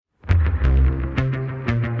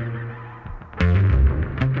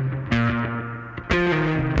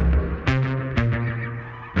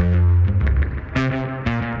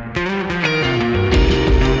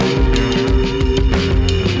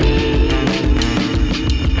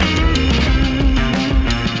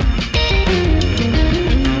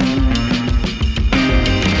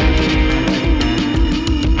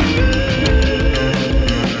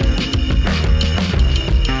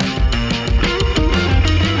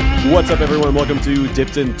What's up, everyone? Welcome to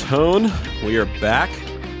Dipped in Tone. We are back,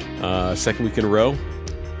 second week in a row.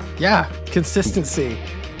 Yeah, consistency.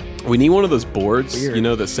 We need one of those boards, Weird. you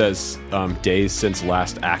know, that says days since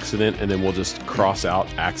last accident, and then we'll just cross out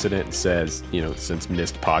accident and says, you know, since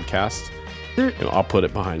missed podcast. I'll put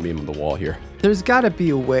it behind me on the wall here. There's got to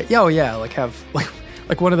be a way. Yeah, oh yeah, like have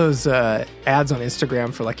like one of those ads on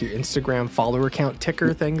Instagram for like your Instagram follower count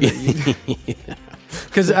ticker thing.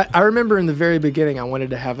 Because I remember in the very beginning, I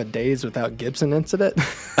wanted to have a days without Gibson incident.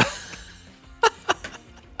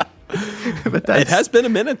 But It has been a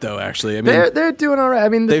minute, though, actually. I mean, they're doing all right. I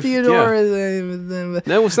mean, the Theodore...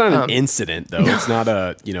 No, it's not an incident, though. No. It's not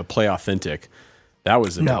a, play authentic. That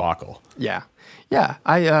was a debacle. Yeah.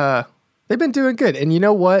 Yeah. They've been doing good. And you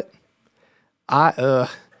know what?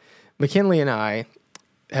 McKinley and I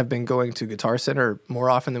have been going to Guitar Center more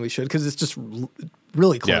often than we should because it's just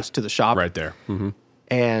really close to the shop. Right there. Mm-hmm.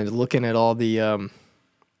 And looking at all the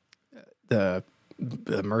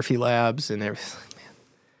Murphy Labs and everything.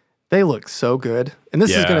 They look so good. And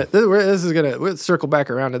this is gonna we'll circle back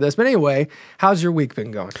around to this. But anyway, how's your week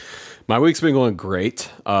been going? My week's been going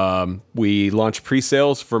great. We launched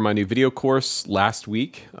pre-sales for my new video course last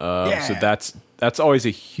week. So that's always a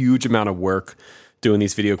huge amount of work doing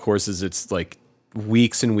these video courses. It's like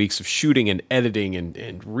weeks and weeks of shooting and editing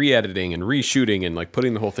and re-editing and reshooting and like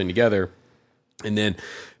putting the whole thing together. And then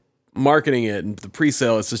marketing it and the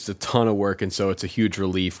pre-sale is just a ton of work, and so it's a huge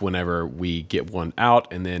relief whenever we get one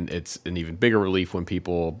out, and then it's an even bigger relief when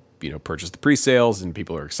people purchase the pre-sales and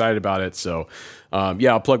people are excited about it. So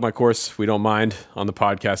I'll plug my course if we don't mind on the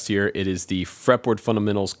podcast here. It is the Fretboard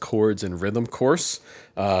Fundamentals Chords and Rhythm course,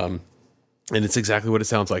 and it's exactly what it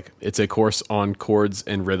sounds like. It's a course on chords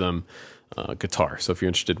and rhythm guitar. So if you're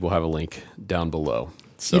interested, we'll have a link down below.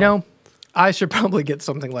 So I should probably get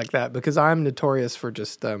something like that because I'm notorious for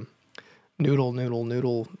just noodle,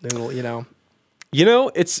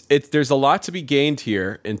 it's there's a lot to be gained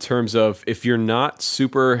here in terms of if you're not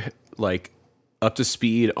super like up to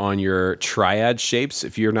speed on your triad shapes,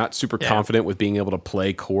 if you're not super confident with being able to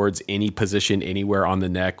play chords any position anywhere on the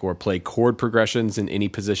neck or play chord progressions in any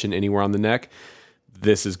position anywhere on the neck,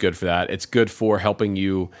 this is good for that. It's good for helping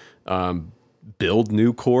you build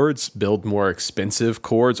new chords, build more expensive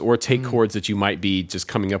chords, or take chords that you might be just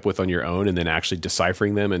coming up with on your own and then actually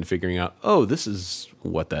deciphering them and figuring out, oh, this is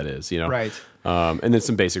what that is, Right. And then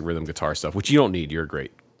some basic rhythm guitar stuff, which you don't need. You're a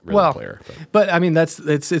great rhythm player. But I mean,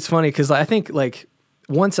 it's funny because I think like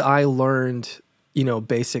once I learned,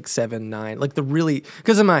 basic 7/9, like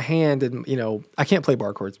because of my hand and, I can't play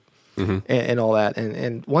bar chords and all that.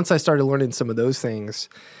 And once I started learning some of those things,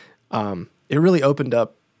 it really opened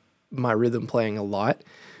up my rhythm playing a lot.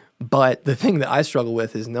 But the thing that I struggle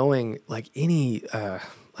with is knowing like any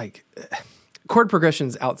chord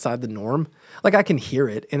progressions outside the norm. Like I can hear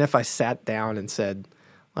it, and if I sat down and said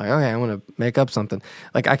like, okay, I want to make up something,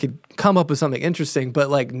 like I could come up with something interesting, but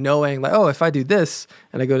like knowing like, oh, if I do this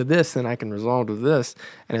and I go to this, then I can resolve with this.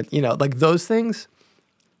 And it, like those things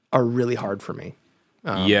are really hard for me.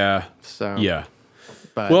 But I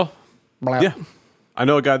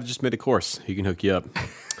know a guy that just made a course. He can hook you up.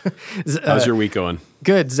 How's your week going?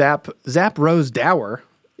 Good. Zap Rose Dower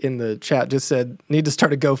in the chat just said, need to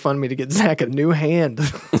start a GoFundMe to get Zach a new hand.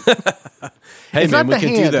 Hey, man, we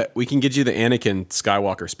can do that. We can get you the Anakin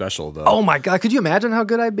Skywalker special, though. Oh, my God. Could you imagine how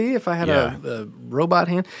good I'd be if I had a robot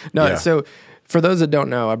hand? No, so for those that don't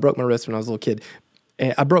know, I broke my wrist when I was a little kid.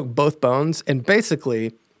 And I broke both bones, and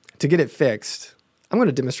basically, to get it fixed, I'm going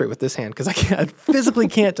to demonstrate with this hand because I physically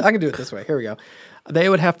can't. I can do it this way. Here we go. They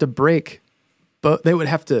would have to break... But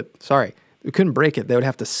we couldn't break it. They would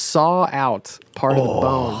have to saw out part of the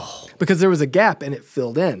bone because there was a gap and it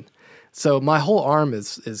filled in. So my whole arm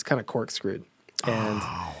is kind of corkscrewed. And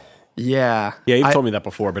you've told me that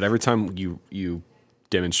before, but every time you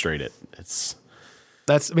demonstrate it,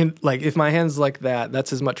 if my hand's like that,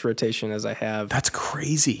 that's as much rotation as I have. That's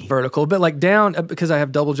crazy. Vertical, but like down because I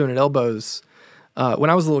have double jointed elbows. When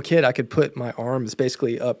I was a little kid, I could put my arms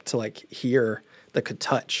basically up to like here that could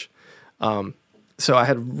touch. So I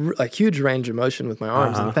had a huge range of motion with my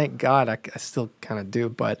arms, and thank God I still kind of do.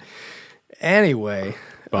 But anyway,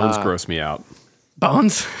 bones gross me out.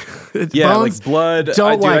 Bones, bones, like blood.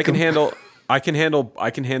 I can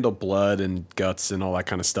handle blood and guts and all that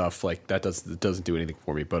kind of stuff. Like that doesn't do anything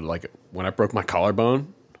for me. But like when I broke my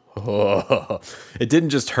collarbone, it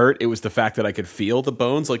didn't just hurt. It was the fact that I could feel the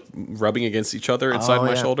bones like rubbing against each other inside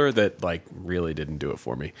my shoulder that like really didn't do it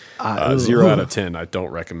for me. 0 out of 10. I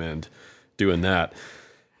don't recommend doing that.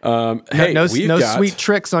 Hey, no we've got, sweet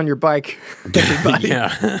tricks on your bike, everybody.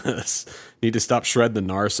 Yeah. Need to stop shred the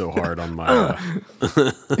gnar so hard on my.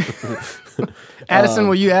 Addison,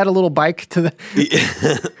 will you add a little bike to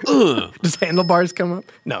the? Does handlebars come up?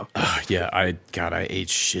 No. Yeah, I ate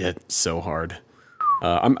shit so hard.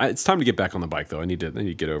 It's time to get back on the bike though. I need to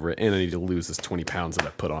get over it, and I need to lose this 20 pounds that I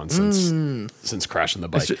put on since crashing the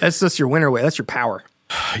bike. That's just your winter weight. That's your power.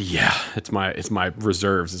 Yeah, it's my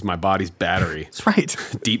reserves. It's my body's battery. That's right.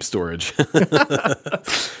 Deep storage.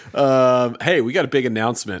 Hey, we got a big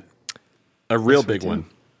announcement. A real big one.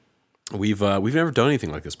 We've never done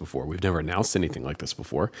anything like this before. We've never announced anything like this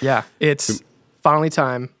before. Yeah, it's finally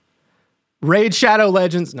time. Raid Shadow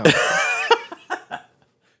Legends. No.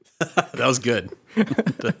 That was good.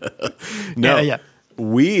 No. Yeah.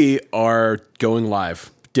 We are going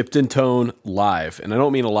live. Dipped in Tone live. And I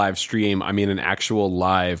don't mean a live stream. I mean an actual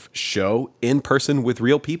live show in person with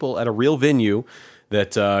real people at a real venue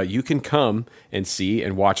that you can come and see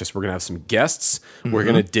and watch us. We're going to have some guests. Mm-hmm. We're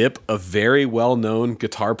going to dip a very well-known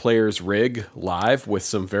guitar player's rig live with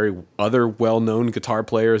some very other well-known guitar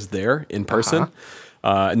players there in person.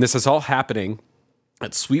 And this is all happening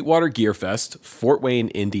at Sweetwater Gear Fest, Fort Wayne,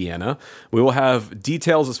 Indiana. We will have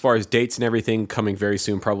details as far as dates and everything coming very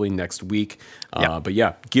soon, probably next week. But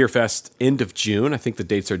yeah, Gear Fest, end of June. I think the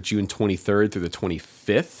dates are June 23rd through the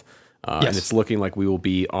 25th. And it's looking like we will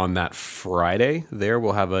be on that Friday there.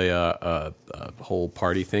 We'll have a whole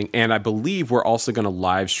party thing. And I believe we're also going to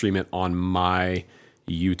live stream it on my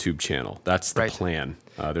YouTube channel. That's the plan.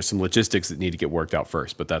 There's some logistics that need to get worked out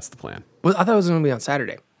first, but that's the plan. Well, I thought it was going to be on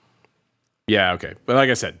Saturday. Yeah, okay. But like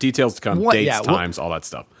I said, details to come, dates, times, all that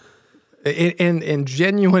stuff. In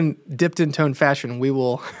genuine dipped in tone fashion,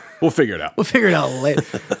 we'll figure it out. We'll figure it out later.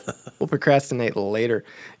 We'll procrastinate later.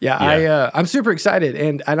 Yeah. I'm super excited,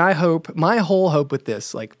 and I hope, my whole hope with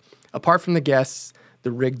this, like apart from the guests,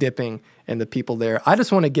 the rig dipping, and the people there, I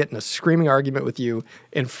just want to get in a screaming argument with you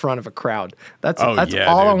in front of a crowd. That's all dude.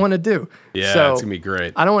 I want to do. Yeah, so it's gonna be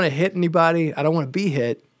great. I don't want to hit anybody. I don't want to be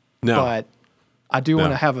hit. No, but I do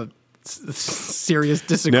want to have a serious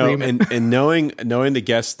disagreement. No, and knowing the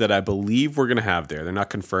guests that I believe we're going to have there, they're not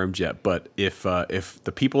confirmed yet, but if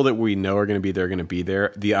the people that we know are going to be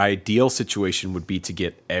there, the ideal situation would be to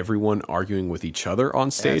get everyone arguing with each other on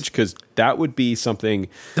stage, because that would be something...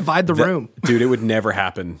 Divide the room. Dude, it would never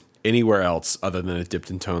happen anywhere else other than a Dipped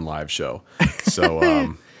in Tone live show.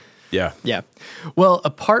 So, yeah. Yeah. Well,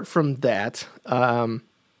 apart from that...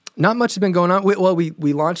 not much has been going on.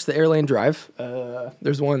 We launched the Airlane Drive.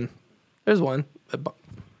 There's one.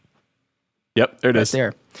 Yep, there it is.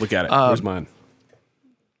 There. Look at it. Where's mine?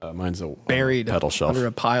 Mine's buried pedal shelf under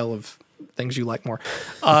a pile of things you like more.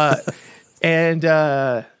 And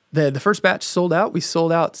the first batch sold out. We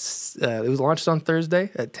sold out. It was launched on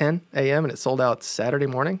Thursday at 10 a.m. and it sold out Saturday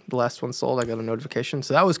morning. The last one sold. I got a notification,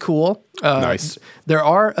 so that was cool. Nice. There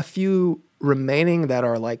are a few remaining that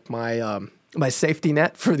are like my safety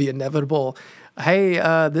net for the inevitable. Hey,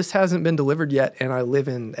 this hasn't been delivered yet, and I live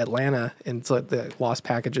in Atlanta, and so the lost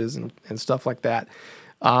packages and stuff like that.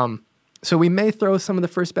 So we may throw some of the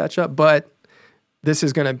first batch up, but this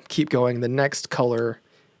is going to keep going. The next color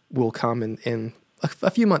will come in a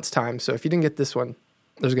few months' time. So if you didn't get this one,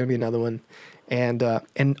 there's going to be another one. And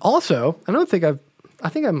also, I think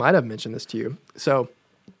I might have mentioned this to you. So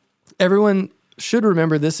everyone should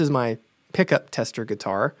remember this is my pickup tester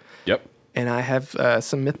guitar. Yep. And I have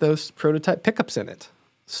some Mythos prototype pickups in it.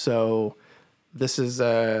 So this is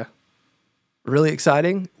really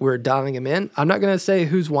exciting. We're dialing them in. I'm not going to say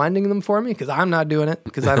who's winding them for me because I'm not doing it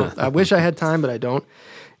because I don't. I wish I had time, but I don't.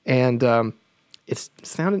 And it's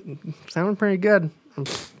sounding pretty good. I'm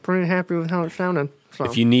pretty happy with how it sounded. So.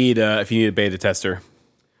 If you need a beta tester,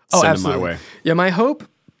 send them my way. Yeah, my hope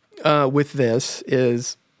with this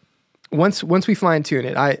is once we fine tune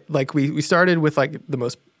it. We started with like the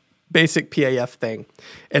most basic PAF thing.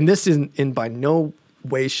 And this is in by no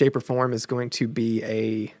way, shape, or form is going to be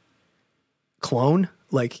a clone.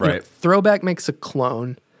 Like Throwback makes a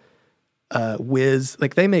clone. Wiz,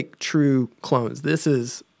 like they make true clones. This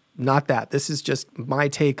is not that. This is just my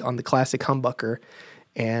take on the classic humbucker.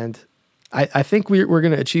 And I think we're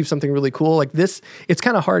going to achieve something really cool. Like this, it's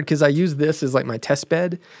kind of hard because I use this as like my test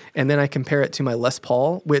bed. And then I compare it to my Les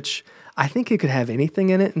Paul, which I think it could have anything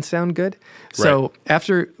in it and sound good. So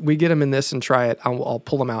after we get them in this and try it, I'll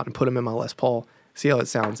pull them out and put them in my Les Paul, see how it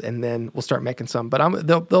sounds, and then we'll start making some. But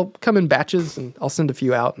they'll come in batches, and I'll send a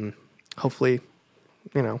few out, and hopefully,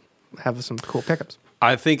 have some cool pickups.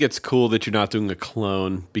 I think it's cool that you're not doing a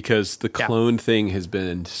clone because the clone thing has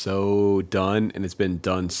been so done, and it's been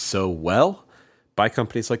done so well by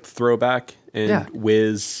companies like Throwback and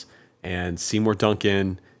Wiz and Seymour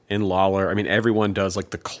Duncan and Lawler. I mean, everyone does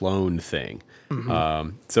like the clone thing.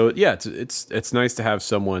 So yeah, it's nice to have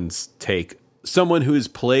someone's take, someone who's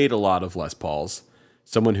played a lot of Les Pauls,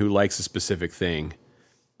 someone who likes a specific thing.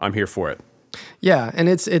 I'm here for it. Yeah, and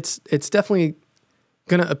it's definitely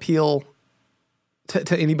going to appeal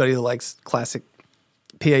to anybody who likes classic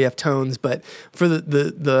PAF tones, but for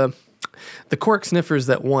the cork sniffers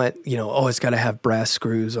that want, it's got to have brass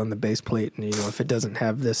screws on the base plate, and if it doesn't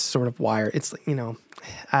have this sort of wire, it's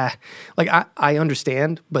I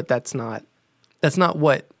understand, but that's not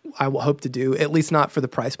what I will hope to do, at least not for the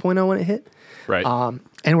price point I want to hit. Right.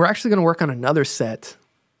 And we're actually going to work on another set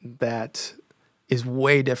that is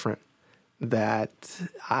way different, that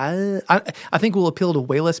I think will appeal to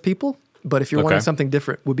way less people. But if you're wanting something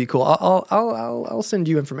different, would be cool. I'll send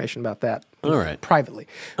you information about that. All right. Privately.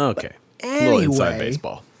 Okay. Anyway, a little inside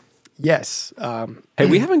baseball. Yes. Hey,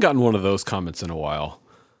 we haven't gotten one of those comments in a while.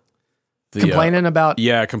 Complaining about...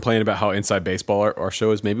 Yeah, complaining about how inside baseball our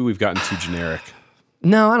show is. Maybe we've gotten too generic.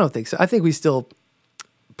 No, I don't think so. I think we still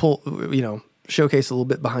showcase a little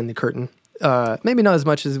bit behind the curtain. Maybe not as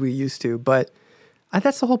much as we used to, but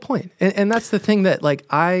that's the whole point. And that's the thing that,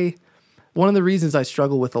 one of the reasons I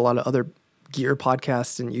struggle with a lot of other gear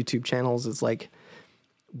podcasts and YouTube channels is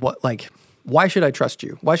why should I trust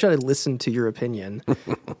you? Why should I listen to your opinion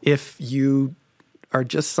if you are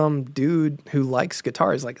just some dude who likes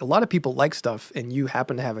guitars? A lot of people like stuff, and you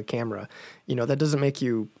happen to have a camera. That doesn't make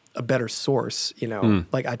you a better source.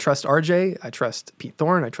 I trust RJ, I trust Pete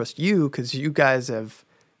Thorne, I trust you because you guys have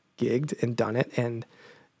gigged and done it and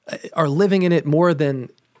are living in it more than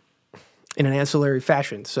in an ancillary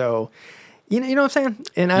fashion. So. You know what I'm saying?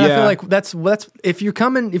 And I feel like that's if you're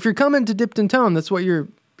coming to Dipped in Tone, that's what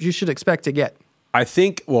you should expect to get. I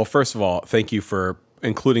think. Well, first of all, thank you for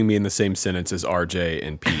including me in the same sentence as RJ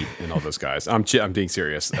and Pete and all those guys. I'm being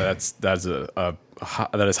serious. That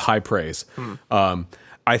is high praise.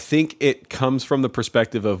 I think it comes from the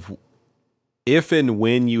perspective of if and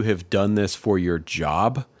when you have done this for your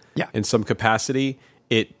job, in some capacity,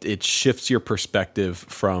 it shifts your perspective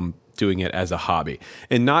from doing it as a hobby.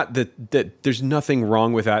 And not that there's nothing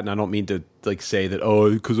wrong with that, and I don't mean to say that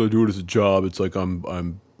because I do it as a job it's like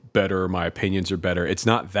I'm better, my opinions are better. It's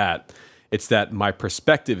not that. It's that my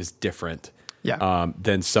perspective is different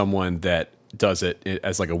than someone that does it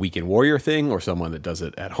as a weekend warrior thing, or someone that does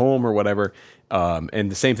it at home or whatever. And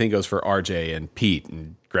the same thing goes for RJ and Pete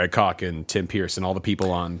and Greg Koch and Tim Pierce and all the people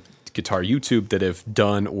on Guitar YouTube that have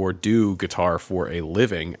done or do guitar for a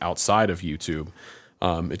living outside of YouTube.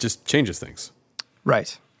 It just changes things.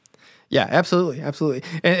 Right. Yeah, absolutely. Absolutely.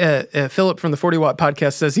 And, Philip from the 40 Watt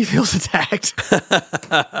podcast says he feels attacked.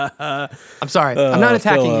 I'm sorry. I'm not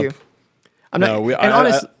attacking Phillip. You. I'm not.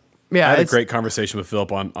 I had a great conversation with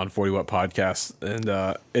Philip on 40 Watt podcast. And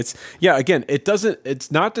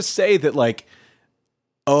it's not to say that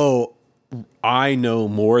I know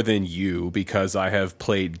more than you because I have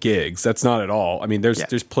played gigs. That's not at all. I mean,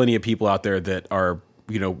 there's plenty of people out there that are,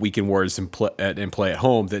 weekend warriors and play at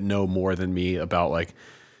home that know more than me about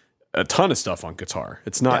a ton of stuff on guitar.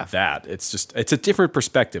 It's not that. It's just it's a different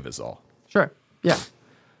perspective is all. Sure. Yeah.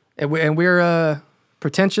 And we're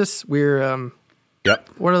pretentious. We're Yep.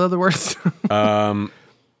 What are the other words?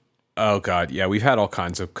 Oh God, yeah, we've had all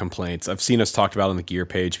kinds of complaints. I've seen us talked about on the gear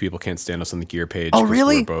page. People can't stand us on the gear page. Oh,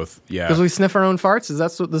 really? We're both, because we sniff our own farts. Is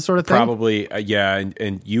that the sort of thing? Probably, yeah.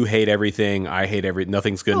 And you hate everything. I hate everything.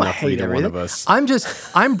 Nothing's good enough for either one of us.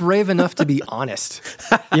 I'm brave enough to be honest,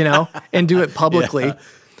 and do it publicly.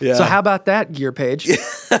 Yeah. So how about that, gear page?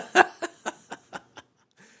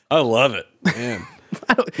 I love it, man.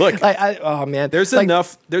 Look, oh man, there's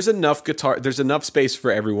enough guitar. There's enough space for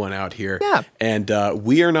everyone out here. Yeah, and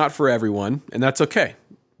we are not for everyone, and that's okay.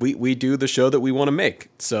 We do the show that we want to make.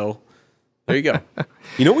 So there you go.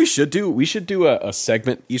 You know what we should do? We should do a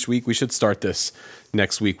segment each week. We should start this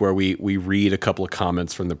next week where we read a couple of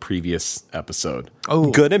comments from the previous episode. Oh,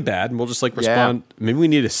 good and bad, and we'll just respond. Yeah. Maybe we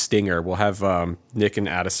need a stinger. We'll have Nick and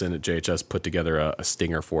Addison at JHS put together a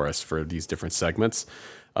stinger for us for these different segments.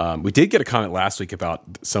 We did get a comment last week about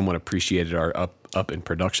someone appreciated our up in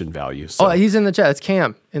production value. So. Oh, he's in the chat. It's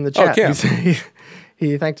Cam in the chat. Oh, Cam.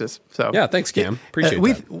 He thanked us. So yeah, thanks, Cam. Appreciate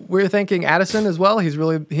that. We're thanking Addison as well. He's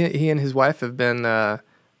really he and his wife have been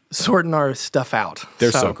sorting our stuff out.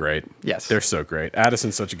 They're so great. Yes, they're so great.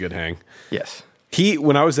 Addison's such a good hang. Yes.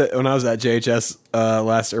 When I was at JHS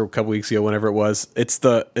last or a couple weeks ago, whenever it was, it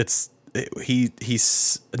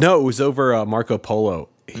was over Marco Polo.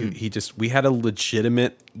 We had a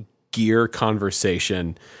legitimate gear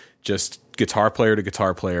conversation, just guitar player to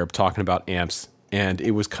guitar player, talking about amps, and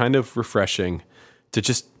it was kind of refreshing to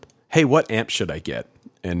just, hey, what amp should I get?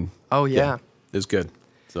 And it was good.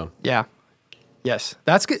 So Yeah. Yes.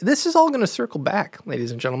 That's good. This is all going to circle back,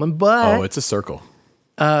 ladies and gentlemen. But it's a circle.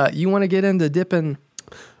 you want to get into dipping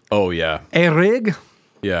Oh yeah. a rig?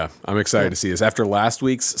 Yeah, I'm excited to see this. After last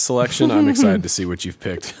week's selection, I'm excited to see what you've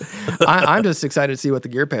picked. I'm just excited to see what the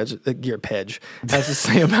gear page has to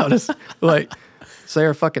say about us. Like, say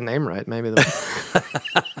our fucking name right, maybe.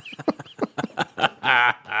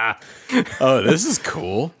 Oh, this is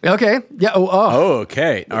cool. Okay. Yeah. Oh,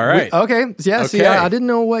 okay. All right. Okay. Yeah. See, Okay. I didn't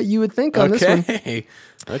know what you would think on this one.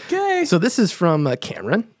 Okay. So this is from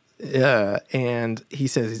Cameron. And he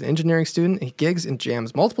says he's an engineering student. He gigs and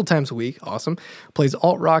jams multiple times a week. Awesome. Plays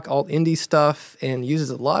alt rock, alt indie stuff, and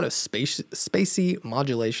uses a lot of spacey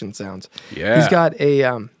modulation sounds. Yeah. He's got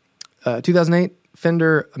a 2008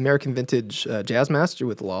 Fender American Vintage Jazzmaster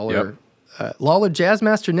with Lawler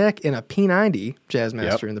Jazzmaster neck and a P90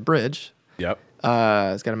 Jazzmaster in the bridge. Yep.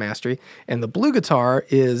 It's got a mastery, and the blue guitar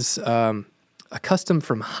is a custom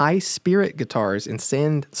from High Spirit Guitars in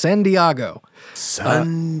San Diego.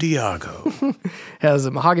 San Diego. Has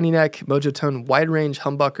a mahogany neck, Mojo Tone wide range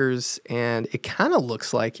humbuckers, and it kind of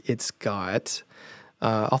looks like it's got.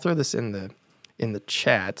 I'll throw this in the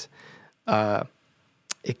chat.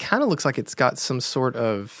 It kind of looks like it's got some sort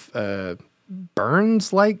of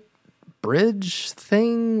Burns like bridge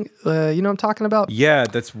thing. You know what I'm talking about? Yeah,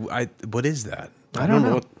 what is that? I don't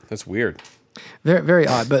know. That's weird. Very very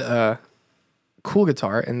odd, but cool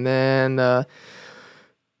guitar. And then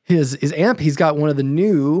his amp, he's got one of the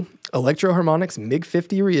new Electro Harmonix MiG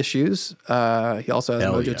 50 reissues. He also has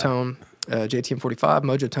Mojo Tone JTM 45,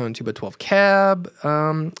 Mojo Tone 2x12 cab,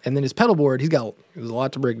 and then his pedal board. There's a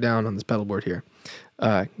lot to break down on this pedal board here.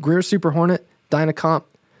 Greer Super Hornet, Dynacomp,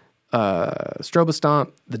 Strobo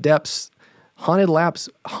Stomp, The Depths, Haunted Labs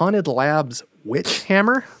Witch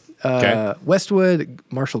Hammer, Westwood,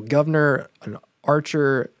 Marshall Governor, an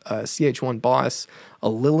Archer, CH1 Boss, a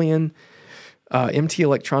Lillian, MT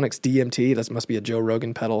Electronics DMT, that must be a Joe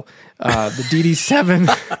Rogan pedal, the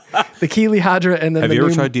DD7, the Keeley Hydra, and then have you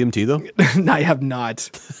ever tried DMT though? No, I have not.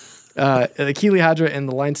 The Keeley Hydra and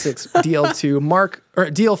the Line 6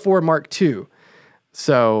 DL4 Mark II.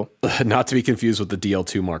 So not to be confused with the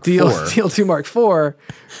DL2 Mark IV. IV. DL2 Mark IV,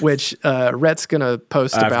 which Rhett's going to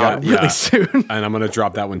post about really soon. And I'm going to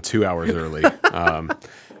drop that one 2 hours early.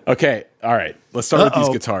 Okay, all right. Let's start with these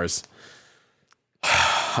guitars.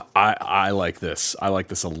 I like this. I like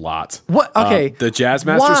this a lot. What? Okay. The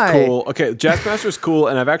Jazzmaster's cool. Okay, Jazzmaster's cool,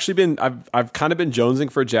 and I've kind of been jonesing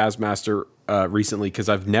for a Jazzmaster recently because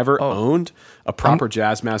I've never owned a proper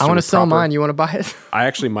Jazzmaster. I want to sell mine. You want to buy it? I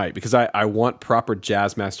actually might because I want proper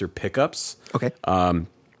Jazzmaster pickups. Okay.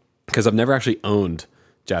 Because I've never actually owned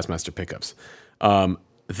Jazzmaster pickups.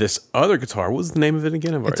 This other guitar, what was the name of it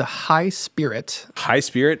again? It's a High Spirit. High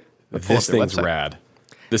Spirit. This thing's rad.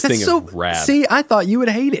 This thing is rad. See, I thought you would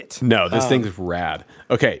hate it. No, this thing's rad.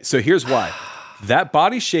 Okay, so here's why. That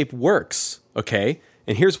body shape works, okay?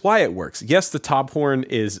 And here's why it works. Yes, the top horn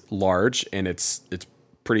is large and it's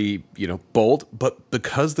pretty, bold, but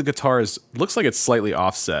because the guitar looks like it's slightly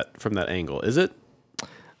offset from that angle, is it?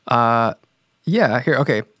 Yeah, here,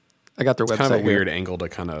 okay. I got their website. It's kind of a weird here. angle to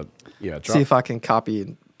kind of, see if I can copy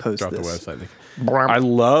and post drop this. the website. I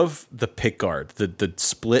love the pick guard, the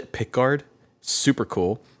split pick guard. Super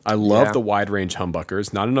cool. I love the wide range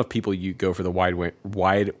humbuckers. Not enough people go for the wide range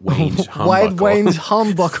humbucker. Wide range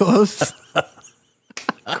humbuckers.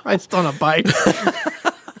 Christ on a bike.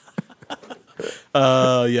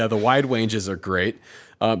 Yeah, the wide ranges are great.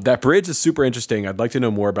 That bridge is super interesting. I'd like to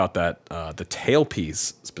know more about that. The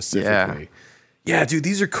tailpiece specifically. Yeah, dude,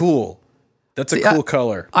 these are cool. That's a cool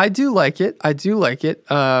color. I do like it.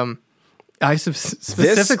 I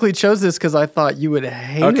specifically chose this because I thought you would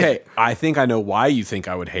hate it. Okay, I think I know why you think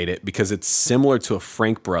I would hate it, because it's similar to a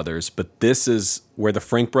Frank Brothers, but this is where the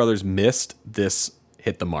Frank Brothers missed, this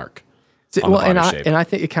hit the mark. And I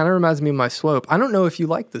think it kind of reminds me of my Swope. I don't know if you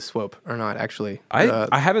like the Swope or not, actually.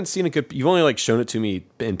 I haven't seen a good, you've only shown it to me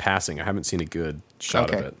in passing. I haven't seen a good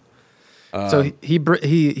shot of it. So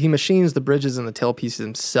he machines the bridges and the tailpieces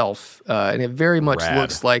himself, and it very much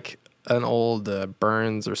looks like an old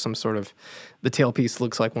Burns or some sort of. The tailpiece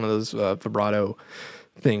looks like one of those vibrato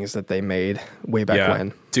things that they made way back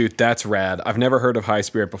when. Dude, that's rad. I've never heard of High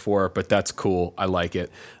Spirit before, but that's cool. I like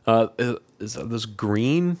it. Is those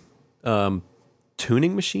green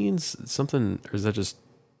tuning machines something, or is that just?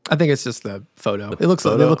 I think it's just the photo. They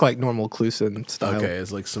look like normal Kluson style. Okay,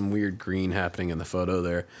 it's like some weird green happening in the photo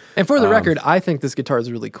there. And for the record, I think this guitar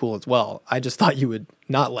is really cool as well. I just thought you would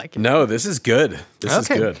not like it. No, this is good. This is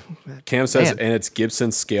good. Cam says, and it's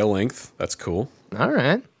Gibson scale length. That's cool. All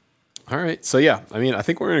right. So yeah, I mean, I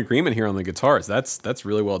think we're in agreement here on the guitars. That's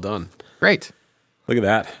really well done. Great. Look at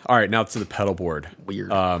that. All right, now to the pedal board.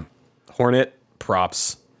 Weird. Hornet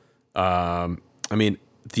props. I mean,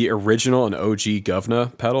 the original and OG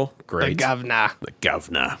Govna pedal, great. The Govna. The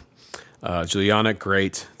Govna. Juliana,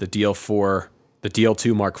 great. The DL4, the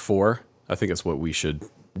DL2 Mark IV. I think that's what we should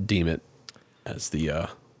deem it as the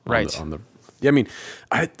right. Yeah, I mean,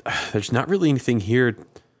 there's not really anything here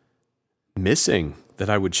missing that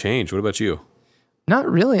I would change. What about you? Not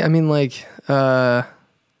really. I mean, like,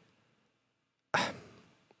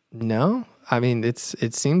 no. I mean, it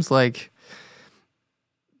seems like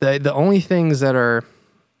the only things that are.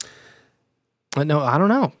 No, I don't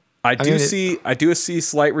know. I do see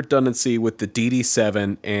slight redundancy with the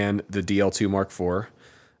DD7 and the DL2 Mark IV.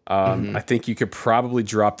 I think you could probably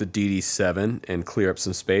drop the DD7 and clear up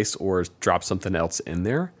some space, or drop something else in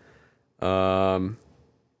there. I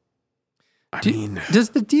mean, does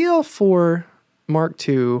the DL4 Mark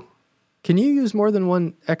II? Can you use more than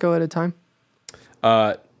one echo at a time?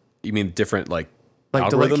 You mean different like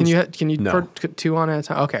delay? algorithms? Can you No. put two on at a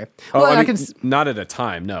time? Okay. Oh, Well, I mean, not at a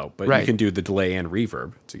time, no. But Right. you can do the delay and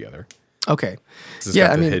reverb together. Okay. It's Yeah,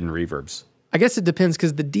 got I the mean, hidden reverbs. I guess it depends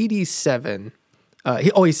because the DD7,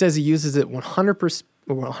 he says he uses it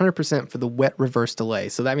 100% for the wet reverse delay.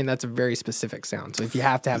 So that's a very specific sound. So if you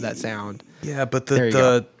have to have that sound, Yeah, but There you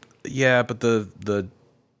the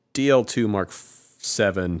DL2 Mark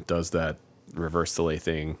 7 does that reverse delay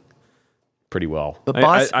thing pretty well. but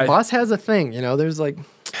Boss has a thing. There's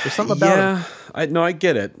something about him. I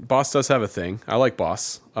get it. Boss does have a thing. I like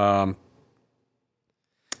Boss. I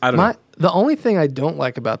don't know. The only thing I don't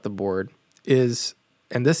like about the board is,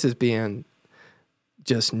 and this is being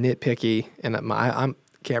just nitpicky, and I'm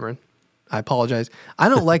Cameron. I apologize. I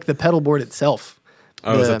don't like the pedal board itself.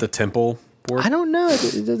 Oh, is that the Temple board? I don't know.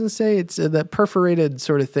 It doesn't say it's that perforated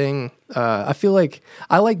sort of thing. I feel like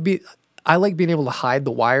I like being able to hide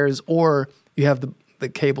the wires, or you have the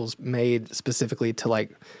cables made specifically to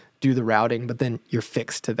do the routing, but then you're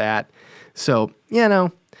fixed to that. So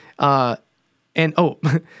and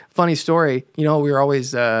funny story. We were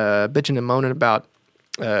always bitching and moaning about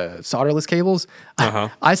solderless cables.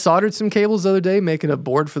 I soldered some cables the other day, making a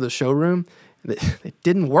board for the showroom. It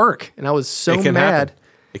didn't work, and I was so mad. Happen.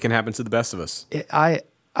 It can happen to the best of us. I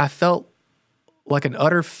felt like an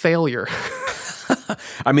utter failure.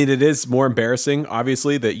 I mean, it is more embarrassing,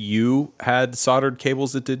 obviously, that you had soldered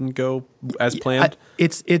cables that didn't go as planned.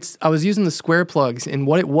 I was using the square plugs, and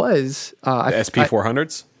what it was, The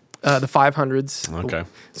SP400s? The 500s. Okay.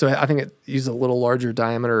 So I think it used a little larger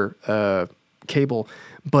diameter cable,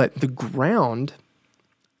 but the ground,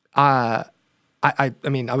 I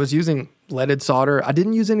was using leaded solder. I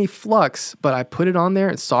didn't use any flux, but I put it on there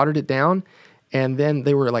and soldered it down, and then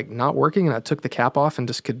they were not working, and I took the cap off and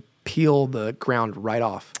just could peel the ground right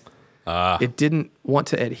off. It didn't want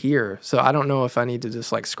to adhere, so I don't know if I need to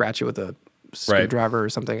just scratch it with a screwdriver or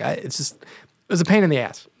something. It was a pain in the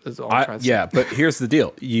ass. Is all I'm trying to say. Yeah, but here's the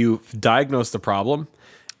deal: you diagnosed the problem,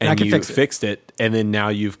 and you fixed it, and then now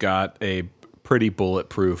you've got a pretty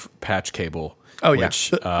bulletproof patch cable. Oh yeah,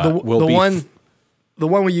 which, the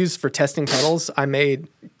one we use for testing pedals.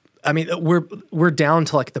 We're down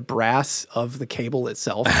to the brass of the cable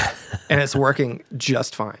itself, and it's working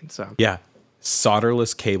just fine. So yeah,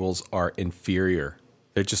 solderless cables are inferior.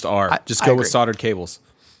 They just are. Just go with soldered cables.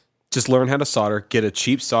 Just learn how to solder. Get a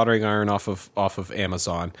cheap soldering iron off of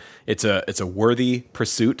Amazon. It's a worthy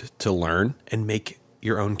pursuit to learn and make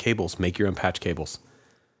your own cables. Make your own patch cables.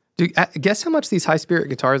 Dude, guess how much these high spirit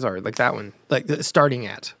guitars are? Like that one, starting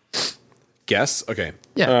at. Guess. Okay.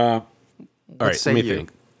 Yeah. All right. Let me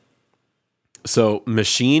think. So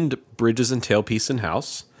machined bridges and tailpiece in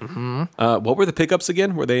house. Mm-hmm. What were the pickups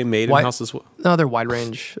again? Were they made in house as well? No, they're wide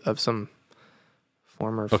range of some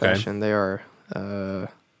form or fashion. They are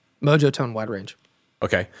Mojo Tone wide range.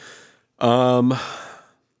 Okay. I'm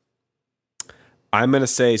gonna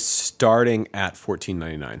say starting at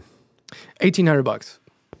 $1,499. $1,800.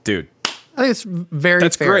 Dude, I think it's very.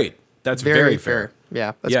 That's fair. great. That's very fair.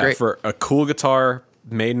 Yeah, that's great. For a cool guitar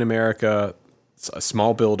made in America, a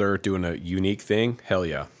small builder doing a unique thing. Hell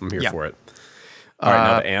yeah, I'm here for it. All right,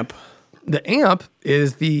 now the amp. The amp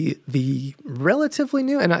is the relatively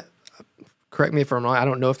new, and correct me if I'm wrong. I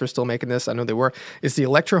don't know if they're still making this. I know they were. It's the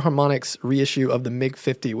Electro Harmonics reissue of the MiG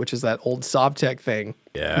 50, which is that old Sovtek thing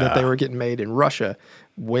that they were getting made in Russia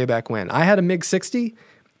way back when. I had a MiG 60.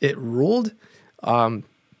 It ruled.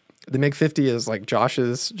 The MiG 50 is like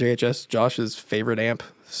Josh's favorite amp.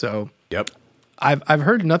 So yep. I've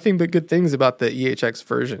heard nothing but good things about the EHX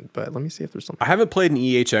version, but let me see if there's something. I haven't played an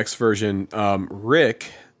EHX version.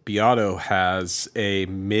 Rick Beato has a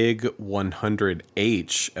MiG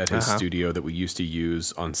 100H at his studio that we used to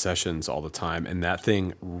use on sessions all the time, and that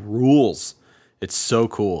thing rules. It's so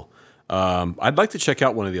cool. I'd like to check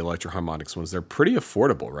out one of the Electro Harmonix ones. They're pretty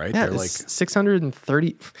affordable, right? Yeah, They're like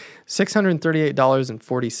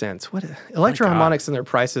 $638.40. What Electro Harmonix and their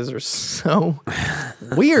prices are so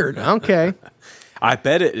weird. Okay. I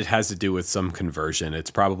bet it has to do with some conversion.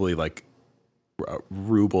 It's probably like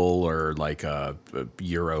ruble or like a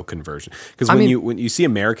euro conversion. Because when you see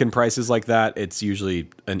American prices like that, it's usually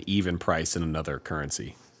an even price in another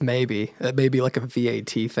currency. Maybe like a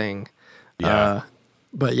VAT thing. Yeah.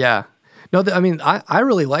 But yeah. No, I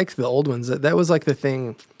really liked the old ones. That was like the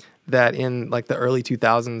thing that in like the early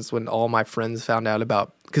 2000s when all my friends found out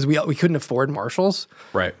about, because we couldn't afford Marshalls,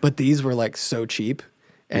 right? But these were like so cheap,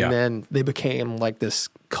 and then they became like this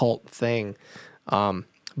cult thing.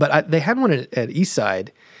 But they had one at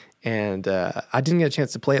Eastside, and I didn't get a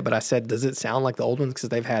chance to play it. But I said, "Does it sound like the old ones?" Because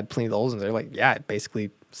they've had plenty of the old ones. They're like, "Yeah, it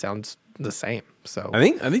basically sounds the same." So I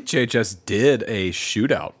think JHS did a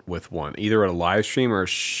shootout with one, either at a live stream or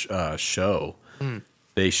a show.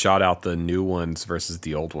 They shot out the new ones versus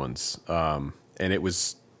the old ones, and it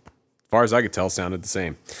was, as far as I could tell, sounded the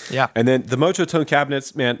same. Yeah. And then the Mojo Tone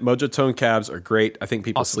cabinets, man, Mojo Tone cabs are great. I think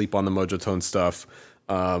people sleep on the Mojo Tone stuff.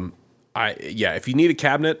 If you need a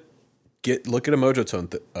cabinet, look at a Mojo Tone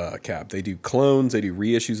cab. They do clones, they do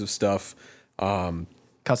reissues of stuff.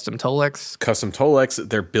 Custom Tolex,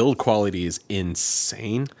 their build quality is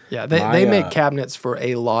insane. Yeah, they make cabinets for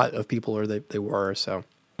a lot of people, or they were, so.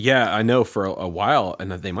 Yeah, I know for a while,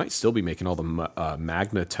 and they might still be making all the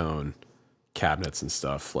Magnatone cabinets and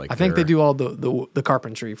stuff. Like I think they do all the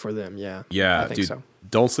carpentry for them, yeah. Yeah, I think dude, so.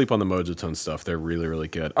 Don't sleep on the Mojo Tone stuff. They're really, really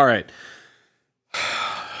good. All right.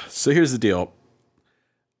 So here's the deal.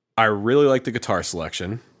 I really like the guitar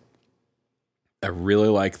selection. I really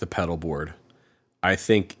like the pedal board. I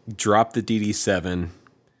think drop the DD7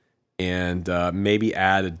 and maybe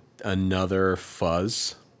add another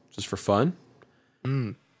fuzz just for fun.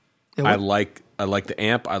 I like the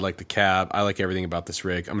amp. I like the cab. I like everything about this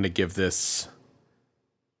rig. I'm going to give this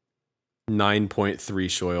 9.3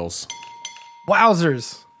 shoyles.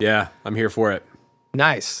 Wowzers. Yeah, I'm here for it.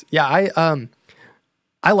 Nice. Yeah,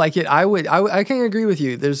 I like it. I can agree with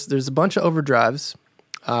you. There's a bunch of overdrives,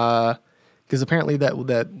 because apparently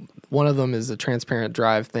that one of them is a transparent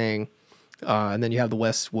drive thing, and then you have the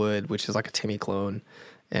Westwood, which is like a Timmy clone,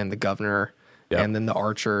 and the Governor, and then the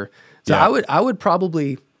Archer. So I would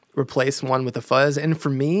probably replace one with a fuzz, and for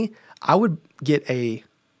me, I would get a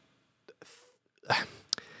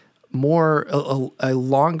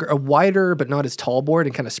wider but not as tall board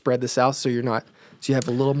and kind of spread this out so you have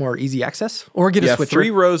a little more easy access, or get a switcher. 3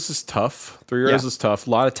 rows is tough. 3 rows is tough. A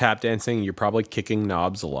lot of tap dancing. You're probably kicking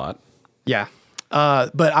knobs a lot. Yeah.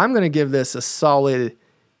 But I'm going to give this a solid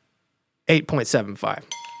 8.75.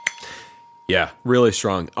 Yeah, really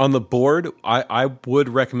strong. On the board, I would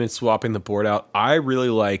recommend swapping the board out. I really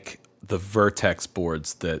like the Vertex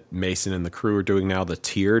boards that Mason and the crew are doing now, the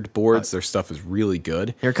tiered boards. Their stuff is really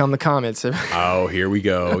good. Here come the comments. Oh, here we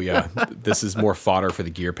go. Yeah, this is more fodder for the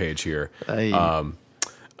gear page here.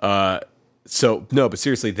 But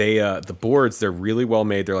seriously, the boards, they're really well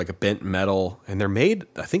made. They're like a bent metal, and they're made,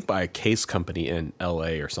 I think, by a case company in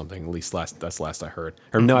LA or something. At least that's last I heard.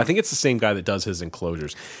 Or no, I think it's the same guy that does his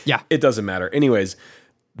enclosures. Yeah, it doesn't matter. Anyways,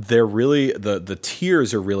 they're really the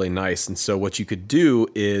tiers are really nice, and so what you could do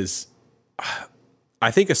is, I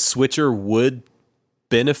think a switcher would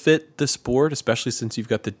benefit this board, especially since you've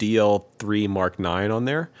got the DL3 Mark IX on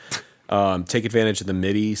there. Take advantage of the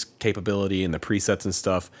MIDI capability and the presets and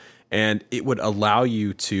stuff. And it would allow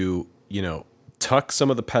you to, tuck some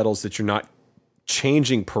of the pedals that you're not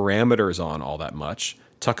changing parameters on all that much,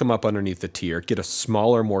 tuck them up underneath the tier, get a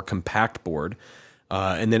smaller, more compact board.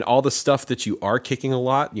 And then all the stuff that you are kicking a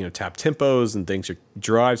lot, tap tempos and things, your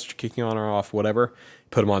drives you're kicking on or off, whatever,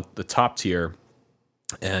 put them on the top tier.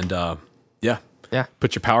 And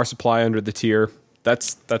put your power supply under the tier.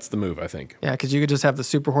 That's the move, I think. Yeah, because you could just have the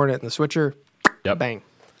Super Hornet and the switcher. Yep. Bang.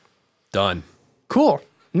 Done. Cool.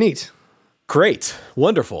 Neat. Great.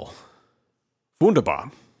 Wonderful.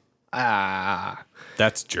 Wunderbar.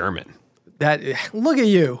 That's German. Look at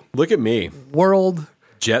you. Look at me. World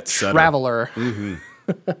jet setter. Traveler.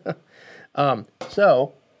 Mm-hmm.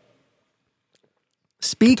 So,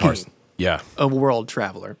 speaking of world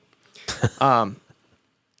traveler, a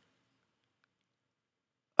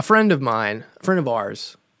friend of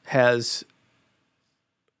ours, has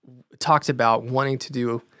talked about wanting to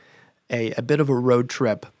do a bit of a road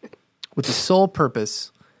trip with the sole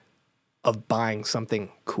purpose of buying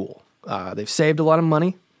something cool. They've saved a lot of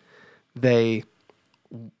money. They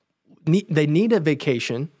they need a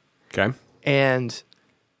vacation. Okay. And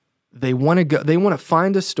they want to go. They want to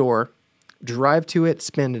find a store, drive to it,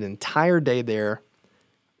 spend an entire day there,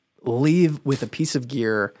 leave with a piece of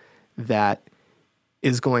gear that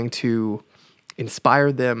is going to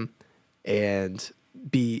inspire them and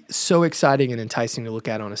be so exciting and enticing to look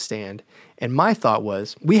at on a stand. And my thought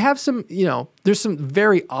was, we have some, there's some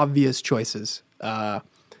very obvious choices. But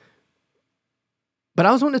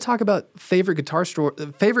I was wanting to talk about favorite guitar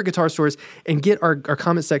stores, and get our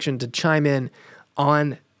comment section to chime in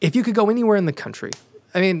on if you could go anywhere in the country.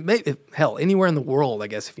 I mean, maybe, hell, anywhere in the world, I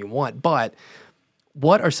guess, if you want. But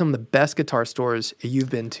what are some of the best guitar stores you've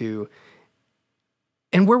been to,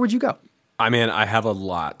 and where would you go? I mean, I have a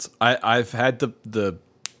lot. I've had the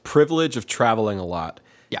privilege of traveling a lot.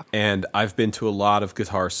 Yeah. And I've been to a lot of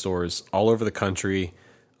guitar stores all over the country,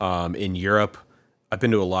 in Europe. I've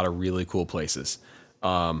been to a lot of really cool places.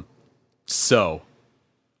 So,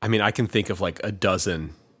 I mean, I can think of like a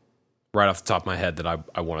dozen right off the top of my head that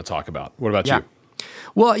I want to talk about. What about you?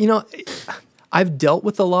 Well, I've dealt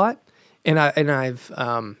with a lot, and I've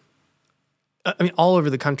I mean, all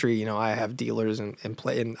over the country, I have dealers and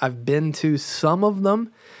I've been to some of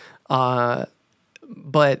them,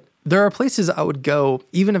 but there are places I would go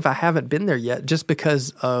even if I haven't been there yet, just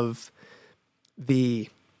because of the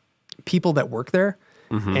people that work there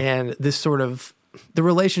and this sort of the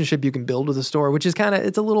relationship you can build with a store, which is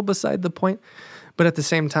it's a little beside the point, but at the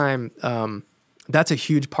same time, that's a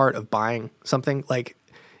huge part of buying something. Like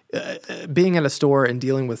being at a store and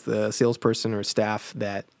dealing with a salesperson or staff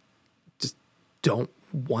that just don't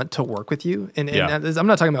want to work with you. And I'm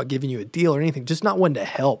not talking about giving you a deal or anything, just not wanting to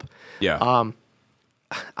help. Yeah.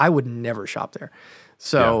 I would never shop there.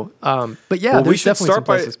 So, but yeah, there's definitely some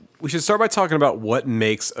places. We should start by talking about what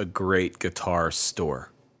makes a great guitar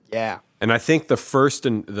store. Yeah. And I think the first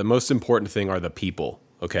and the most important thing are the people.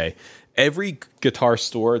 Okay. Every guitar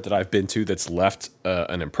store that I've been to that's left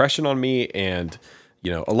an impression on me, and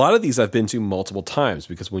a lot of these I've been to multiple times,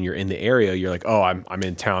 because when you're in the area, you're like, oh, I'm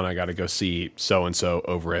in town, I got to go see so and so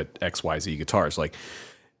over at XYZ Guitars.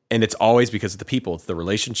 And it's always because of the people. It's the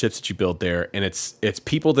relationships that you build there, and it's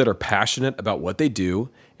people that are passionate about what they do,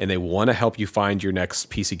 and they want to help you find your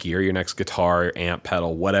next piece of gear, your next guitar, amp,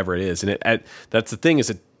 pedal, whatever it is. And that's the thing, is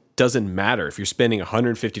it doesn't matter if you're spending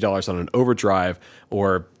 $150 on an overdrive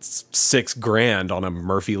or $6,000 on a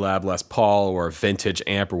Murphy Lab Les Paul or a vintage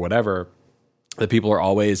amp or whatever. The people are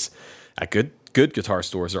always at good guitar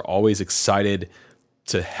stores are always excited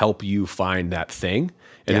to help you find that thing.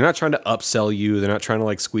 And they're not trying to upsell you. They're not trying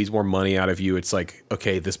to squeeze more money out of you. It's like,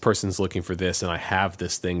 okay, this person's looking for this, and I have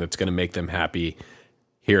this thing that's going to make them happy.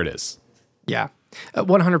 Here it is. Yeah,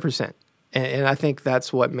 100%. And I think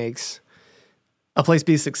that's what makes a place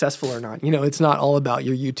be successful or not. It's not all about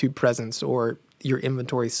your YouTube presence or your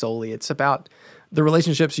inventory solely. It's about the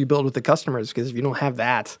relationships you build with the customers, because if you don't have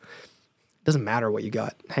that, it doesn't matter what you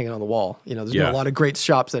got hanging on the wall. There's been a lot of great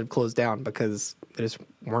shops that have closed down because they just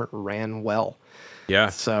weren't ran well. Yeah.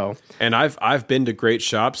 So, and I've been to great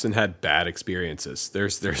shops and had bad experiences.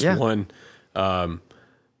 There's one,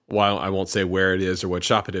 while I won't say where it is or what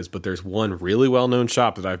shop it is, but there's one really well-known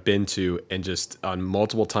shop that I've been to, and just on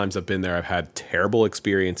multiple times I've been there, I've had terrible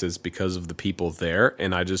experiences because of the people there.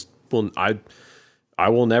 And I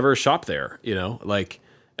will never shop there,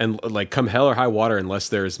 come hell or high water, unless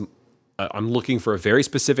there's, I'm looking for a very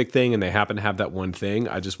specific thing and they happen to have that one thing,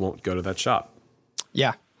 I just won't go to that shop.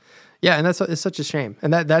 Yeah. Yeah. And it's such a shame.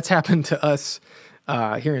 And that's happened to us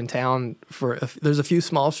here in town. There's a few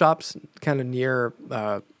small shops kind of near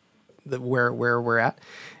where we're at,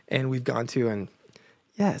 and we've gone to, and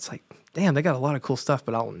it's like, damn, they got a lot of cool stuff,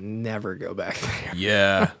 but I'll never go back there.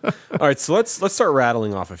 Yeah. All right. So let's start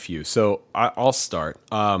rattling off a few. So I'll start.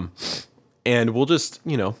 And we'll just,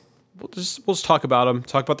 we'll just talk about them,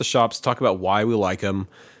 talk about the shops, talk about why we like them.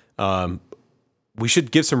 We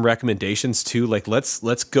should give some recommendations too.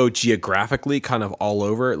 Let's go geographically kind of all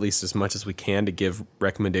over, at least as much as we can, to give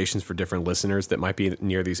recommendations for different listeners that might be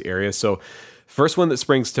near these areas. So first one that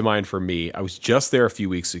springs to mind for me, I was just there a few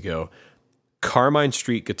weeks ago, Carmine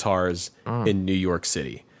Street Guitars in New York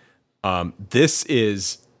City. This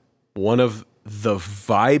is one of the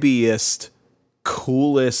vibiest,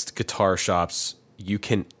 coolest guitar shops you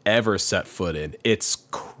can ever set foot in. It's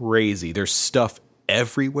crazy. There's stuff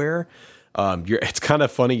everywhere. It's kind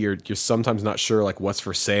of funny. You're sometimes not sure what's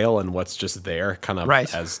for sale and what's just there, kind of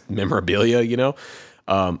as memorabilia.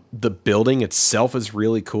 The building itself is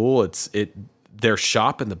really cool. Their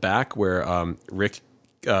shop in the back where Rick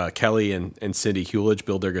Kelly and Cindy Huledge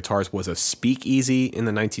build their guitars was a speakeasy in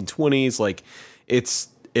the 1920s. It's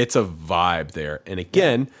a vibe there. And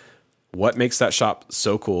again, what makes that shop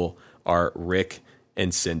so cool are Rick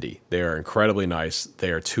and Cindy. They are incredibly nice.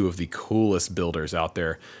 They are two of the coolest builders out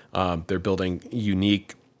there. They're building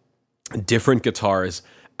unique, different guitars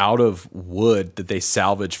out of wood that they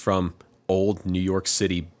salvage from old New York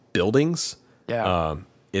City buildings. Yeah.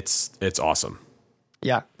 It's awesome.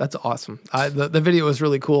 Yeah, that's awesome. The video was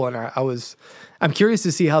really cool, and I'm curious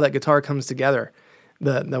to see how that guitar comes together.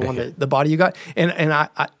 The one the body you got, and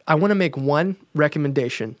I want to make one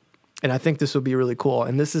recommendation, and I think this will be really cool.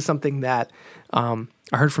 And this is something that I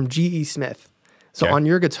heard from G.E. Smith. So on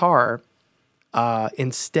your guitar,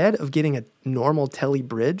 instead of getting a normal Tele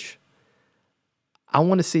bridge, I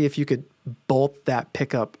want to see if you could bolt that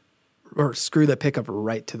pickup or screw the pickup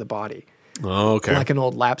right to the body. Oh, okay. Like an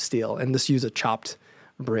old lap steel, and just use a chopped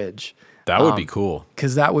bridge. That would be cool.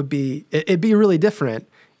 Because that would be, it'd be really different.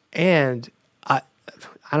 And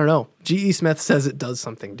I don't know. G.E. Smith says it does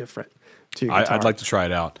something different to your guitar. I'd like to try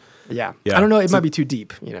it out. Yeah. I don't know. It might be too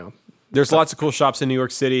deep, There's lots of cool shops in New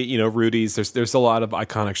York City, Rudy's. There's a lot of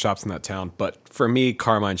iconic shops in that town. But for me,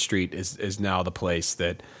 Carmine Street is now the place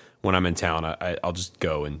that when I'm in town, I'll just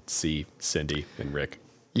go and see Cindy and Rick.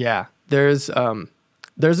 Yeah. There's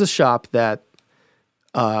a shop that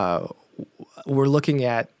we're looking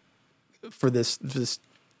at for this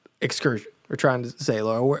excursion. We're trying to say,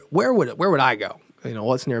 Laura, where would I go?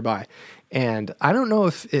 What's nearby? And I don't know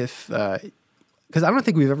if because I don't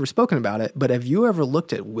think we've ever spoken about it, but have you ever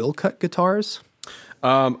looked at Will-Cut guitars?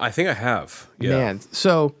 I think I have. Yeah. Man,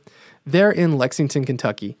 so they're in Lexington,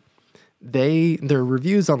 Kentucky. Their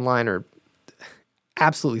reviews online are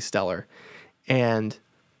absolutely stellar, and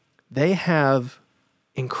they have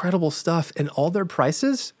incredible stuff, and all their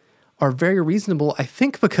prices are very reasonable. I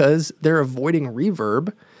think because they're avoiding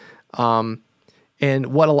reverb.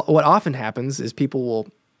 And what often happens is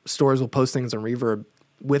stores will post things on Reverb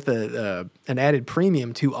with an added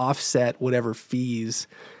premium to offset whatever fees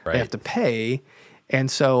they have to pay.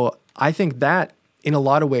 And so I think that in a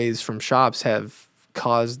lot of ways from shops have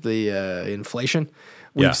caused the inflation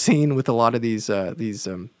we've seen with a lot of these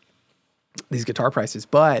guitar prices.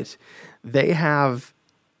 But they have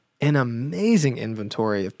an amazing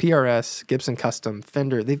inventory of PRS, Gibson Custom,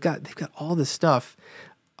 Fender. They've got all this stuff.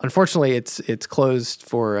 Unfortunately, it's closed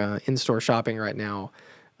for in-store shopping right now,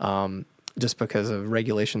 just because of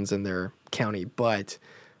regulations in their county. But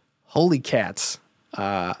holy cats,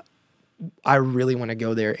 I really want to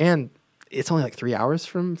go there, and it's only like 3 hours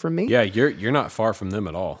from me. Yeah, you're not far from them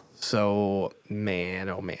at all. So man,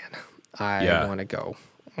 oh man, I want to go.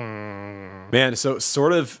 Man, so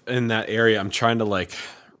sort of in that area, I'm trying to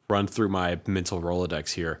run through my mental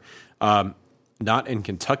Rolodex here. Not in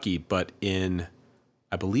Kentucky, but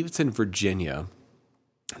I believe it's in Virginia.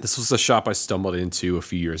 This was a shop I stumbled into a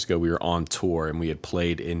few years ago. We were on tour and we had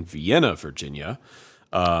played in Vienna, Virginia.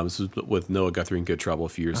 This was with Noah Guthrie and Good Trouble a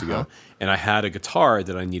few years ago. And I had a guitar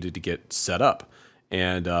that I needed to get set up.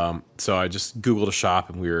 And so I just Googled a shop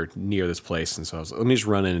and we were near this place. And so I was like, let me just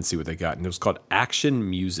run in and see what they got. And it was called Action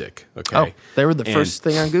Music. Okay. Oh, they were the first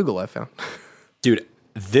thing on Google I found. Dude,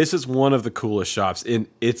 this is one of the coolest shops, and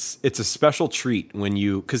it's a special treat when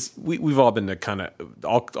because we've all been to kind of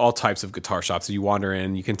all types of guitar shops. So you wander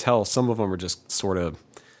in, you can tell some of them are just sort of,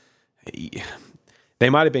 they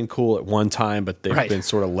might have been cool at one time, but they've been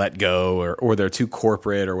sort of let go, or they're too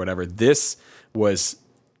corporate or whatever. This was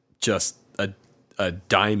just a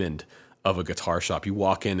diamond of a guitar shop. You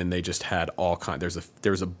walk in and they just had all kinds.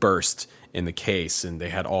 There's a burst in the case, and they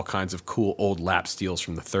had all kinds of cool old lap steels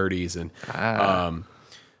from the 30s, and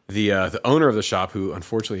the owner of the shop, who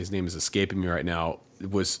unfortunately his name is escaping me right now,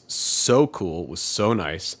 was so cool, was so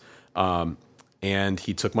nice. And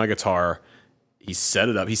he took my guitar, he set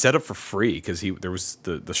it up. He set it up for free because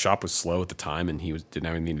the shop was slow at the time and didn't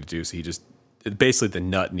have anything to do. So he just basically the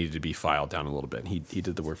nut needed to be filed down a little bit. And he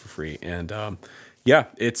did the work for free. And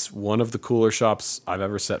it's one of the cooler shops I've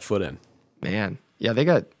ever set foot in. Man, yeah, they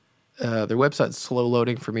got their website's slow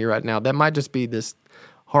loading for me right now. That might just be this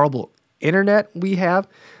horrible internet we have.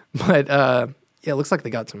 But it looks like they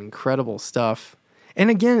got some incredible stuff, and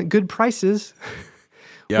again, good prices,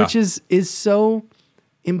 which is so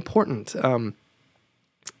important. I've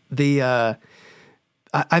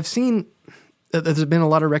seen there's been a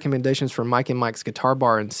lot of recommendations for Mike and Mike's Guitar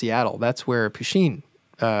Bar in Seattle. That's where Pusheen,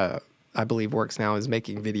 I believe, works now, is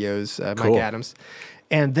making videos. Cool. Mike Adams,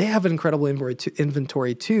 and they have an incredible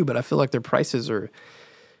inventory too. But I feel like their prices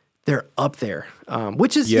they're up there,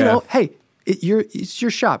 which is hey. It's your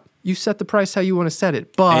shop. You set the price how you want to set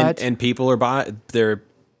it, but and people are buying. They're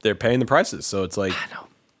paying the prices, so it's like I know.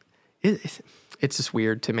 It's just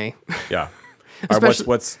weird to me. Yeah. All right,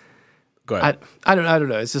 what's go ahead. I don't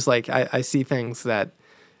know. It's just like I see things that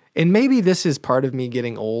and maybe this is part of me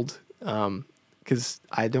getting old, because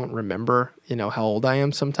I don't remember, how old I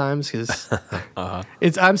am sometimes, because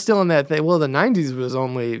I'm still in that thing. Well, the 90s was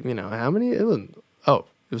only, how many? It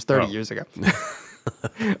was 30 years ago.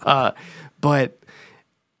 But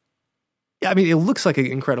yeah, I mean, it looks like an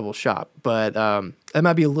incredible shop, but that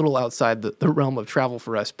might be a little outside the realm of travel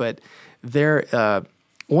for us. But there,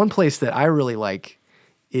 one place that I really like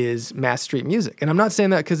is Mass Street Music. And I'm not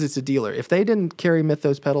saying that because it's a dealer. If they didn't carry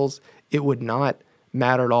Mythos pedals, it would not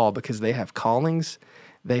matter at all, because they have Collings,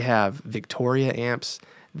 they have Victoria amps,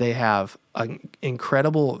 they have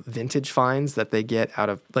incredible vintage finds that they get out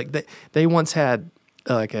of, like, they once had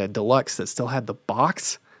like a deluxe that still had the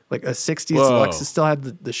box, like a 60s deluxe that still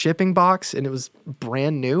had the shipping box, and it was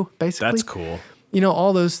brand new, basically. That's cool.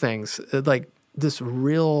 All those things, like this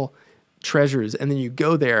real treasures. And then you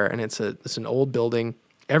go there, and it's an old building.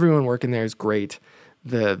 Everyone working there is great.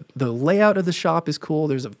 The layout of the shop is cool.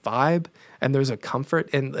 There's a vibe and there's a comfort,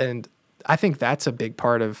 and I think that's a big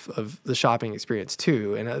part of the shopping experience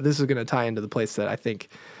too. And this is going to tie into the place that I think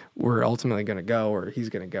we're ultimately going to go, or he's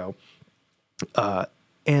going to go.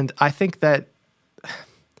 And I think that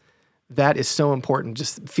is so important,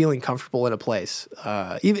 just feeling comfortable in a place.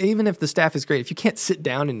 Even if the staff is great, if you can't sit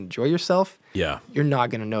down and enjoy yourself, you're not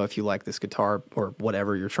going to know if you like this guitar or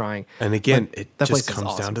whatever you're trying. And again, it just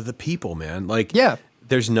comes down to the people, man. Like,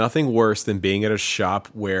 there's nothing worse than being at a shop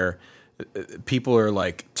where people are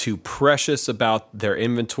like too precious about their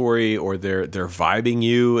inventory, or they're vibing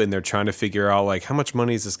you and they're trying to figure out like, how much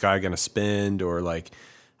money is this guy going to spend? Or like,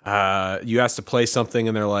 you ask to play something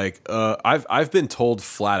and they're like, I've been told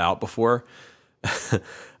flat out before.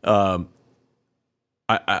 I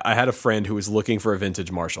had a friend who was looking for a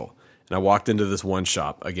vintage Marshall, and I walked into this one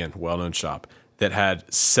shop, again, well-known shop, that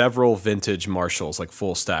had several vintage Marshalls, like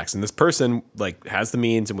full stacks. And this person like has the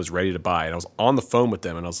means and was ready to buy. And I was on the phone with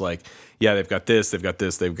them, and I was like, yeah, they've got this, they've got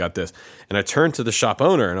this, they've got this. And I turned to the shop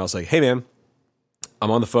owner and I was like, hey man, I'm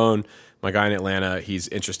on the phone. My guy in Atlanta, he's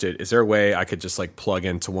interested. Is there a way I could just like plug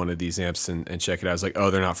into one of these amps and check it out? I was like, oh,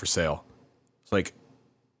 they're not for sale. It's like,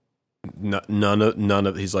 none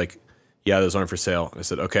of, he's like, yeah, those aren't for sale. And I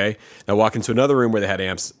said, okay. And I walk into another room where they had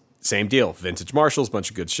amps, same deal, vintage Marshalls,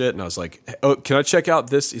 bunch of good shit. And I was like, oh, can I check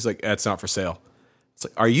out this? He's like, it's not for sale. It's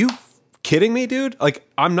like, are you kidding me, dude? Like,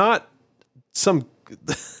 I'm not some,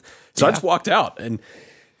 so I just walked out. And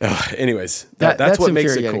anyways, that's what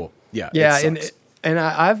makes it cool. Yeah. Yeah. And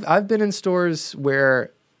I've been in stores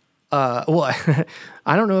where, I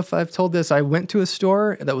don't know if I've told this. I went to a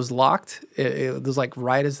store that was locked. It was like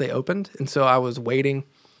right as they opened. And so I was waiting,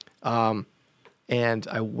 and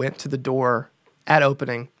I went to the door at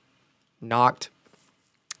opening, knocked.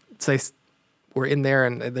 They were in there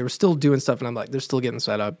and they were still doing stuff. And I'm like, they're still getting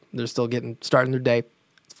set up. They're still starting their day.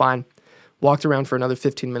 It's fine. Walked around for another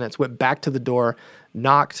 15 minutes, went back to the door,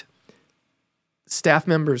 knocked. Staff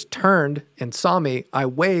members turned and saw me. I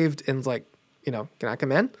waved and was like, can I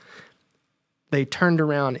come in? They turned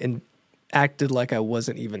around and acted like I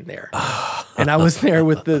wasn't even there. And I was there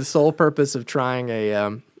with the sole purpose of trying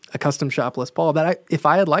a custom shop Les Paul that if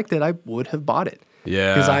I had liked it, I would have bought it.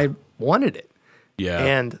 Yeah. Because I wanted it. Yeah.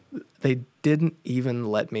 And they didn't even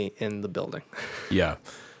let me in the building. Yeah.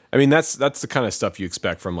 I mean, that's the kind of stuff you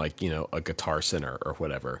expect from like, a Guitar Center or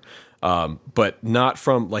whatever. But not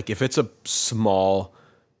from like, if it's a small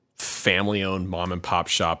family owned mom and pop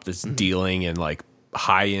shop that's dealing in like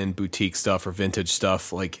high end boutique stuff or vintage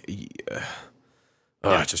stuff, like,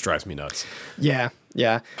 it just drives me nuts. Yeah.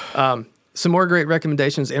 Yeah. Some more great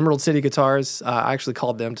recommendations. Emerald City Guitars. I actually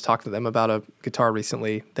called them to talk to them about a guitar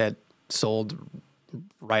recently that sold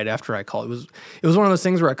right after I called. It was one of those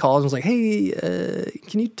things where I called and was like, hey,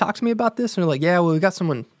 can you talk to me about this? And they're like, yeah, well, we got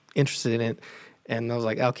someone interested in it. And I was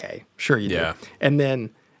like, okay, sure you do. And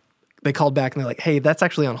then they called back and they're like, hey, that's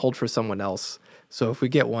actually on hold for someone else. So if we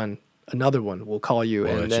get another one, we'll call you.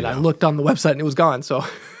 And then I looked on the website and it was gone. So,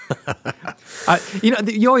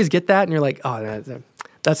 you always get that and you're like, oh,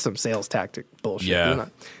 that's some sales tactic bullshit. Yeah.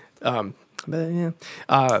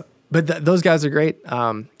 But those guys are great.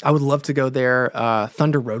 I would love to go there.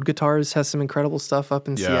 Thunder Road Guitars has some incredible stuff up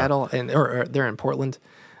in Seattle, or they're in Portland.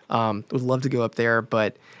 Would love to go up there,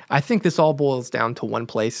 but I think this all boils down to one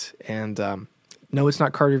place. And no, it's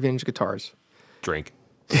not Carter Vintage Guitars. Drink.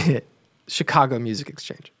 Chicago Music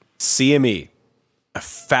Exchange. CME, a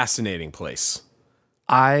fascinating place.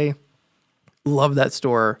 I love that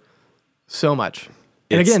store so much.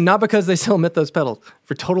 And again, not because they sell Mythos pedals,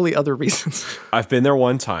 for totally other reasons. I've been there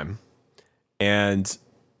one time, and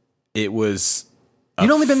it was...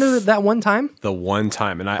 You'd only been there that one time? The one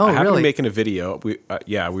time. And I happened to be making a video. We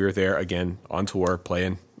were there, again, on tour,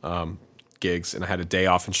 playing gigs, and I had a day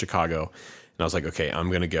off in Chicago, and I was like, okay,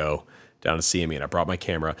 I'm gonna go down to CME, and I brought my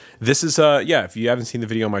camera. This is if you haven't seen the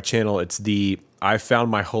video on my channel, it's the I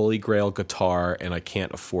found my holy grail guitar and I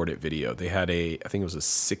can't afford it video. They had I think it was a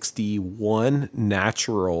 61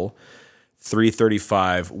 natural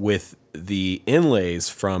 335 with the inlays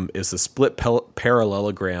from is the split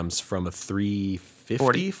parallelograms from a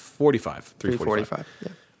 345.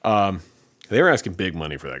 Yeah. They were asking big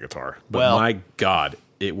money for that guitar, but my God,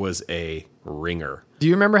 it was a ringer. Do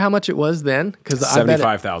you remember how much it was then? Because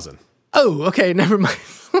 $75,000. Oh, okay, never mind.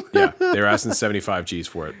 Yeah, they were asking 75 G's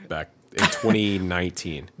for it back in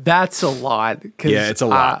 2019. That's a lot. Yeah, it's a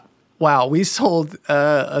lot. Wow, we sold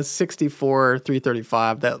a 64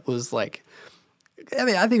 335 that was like, I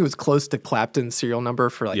mean, I think it was close to Clapton's serial number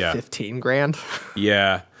for like 15 grand.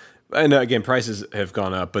 Yeah. And again, prices have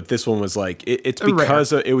gone up, but this one was like, it's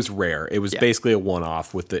because it was rare. It was basically a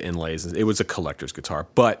one-off with the inlays. It was a collector's guitar,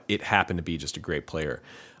 but it happened to be just a great player.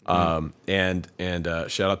 And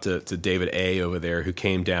shout out to David A over there who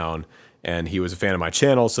came down, and he was a fan of my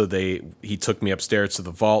channel. So he took me upstairs to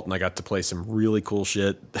the vault, and I got to play some really cool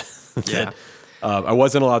shit that I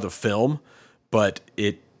wasn't allowed to film, but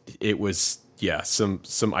it was, some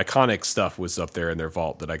iconic stuff was up there in their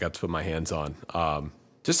vault that I got to put my hands on.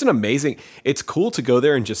 Just an amazing, it's cool to go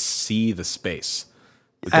there and just see the space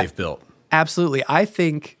that they've built. Absolutely. I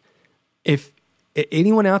think if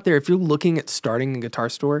anyone out there, if you're looking at starting a guitar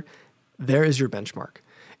store, there is your benchmark.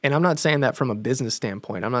 And I'm not saying that from a business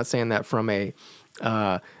standpoint. I'm not saying that from a,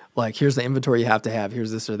 like, here's the inventory you have to have,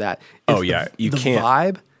 here's this or that. If you can't.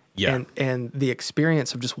 The vibe and the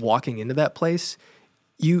experience of just walking into that place,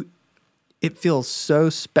 it feels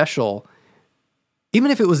so special. Even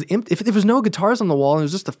if it was empty, if there was no guitars on the wall and it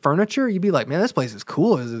was just the furniture, you'd be like, man, this place is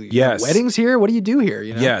cool. Yes. Weddings here? What do you do here?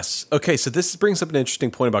 You know? Yes. Okay, so this brings up an interesting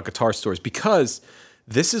point about guitar stores, because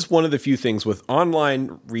this is one of the few things with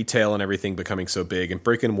online retail and everything becoming so big and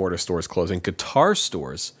brick and mortar stores closing, guitar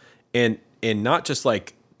stores, and not just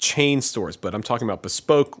like chain stores, but I'm talking about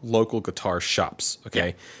bespoke local guitar shops, okay?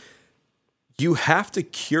 Yeah. You have to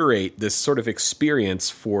curate this sort of experience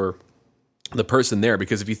for the person there,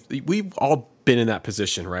 because we've all been in that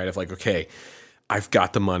position, right? Of like, okay, I've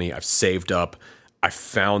got the money, I've saved up, I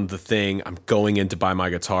found the thing, I'm going in to buy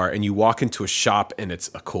my guitar, and you walk into a shop and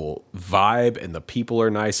it's a cool vibe and the people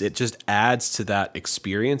are nice. It just adds to that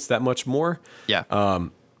experience that much more. Yeah.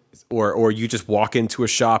 Or you just walk into a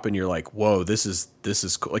shop and you're like, whoa, this is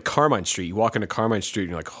cool. Like Carmine Street. You walk into Carmine Street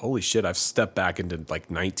and you're like, holy shit, I've stepped back into like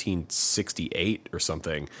 1968 or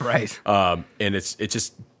something. Right. And it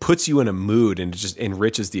just puts you in a mood and it just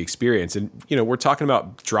enriches the experience. And, we're talking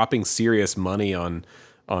about dropping serious money on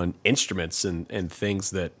instruments and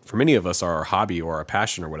things that for many of us are our hobby or our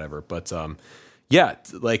passion or whatever. But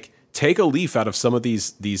like take a leaf out of some of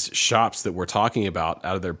these shops that we're talking about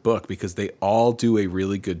out of their book, because they all do a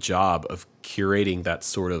really good job of curating that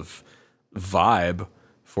sort of vibe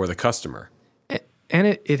for the customer. And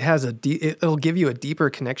it has it'll give you a deeper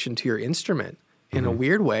connection to your instrument in a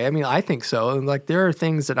weird way. I mean, I think so. And like there are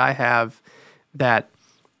things that I have that,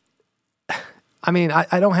 I mean,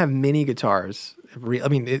 I don't have many guitars.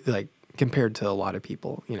 Like compared to a lot of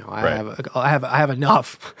people, I have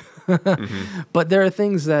enough. But there are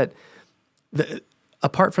things that,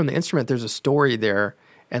 apart from the instrument, there's a story there,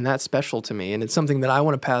 and that's special to me. And it's something that I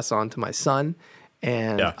want to pass on to my son,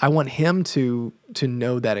 and I want him to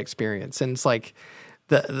know that experience. And it's like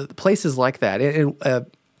the places like that.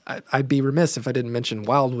 I'd be remiss if I didn't mention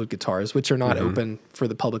Wildwood Guitars, which are not open for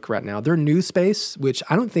the public right now. Their new space, which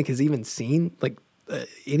I don't think has even seen like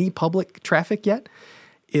any public traffic yet,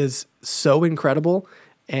 is so incredible.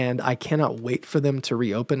 And I cannot wait for them to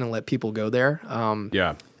reopen and let people go there.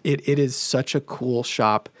 It is such a cool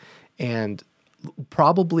shop, and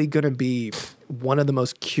probably going to be one of the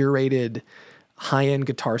most curated high-end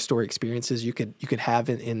guitar store experiences you could have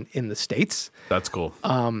in the States. That's cool.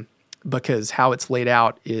 Because how it's laid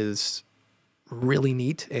out is really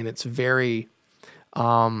neat, and it's very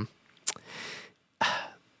you're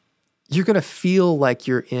going to feel like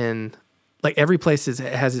you're in. Like every place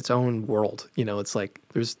has its own world, It's like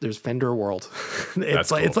there's Fender World. It's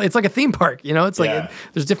like a theme park, It's like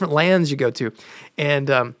there's different lands you go to,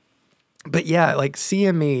 and but yeah, like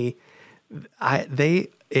CME,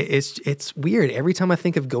 it's weird. Every time I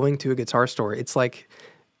think of going to a guitar store, it's like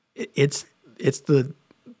it's the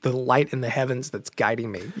light in the heavens that's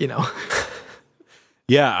guiding me,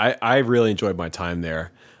 Yeah, I really enjoyed my time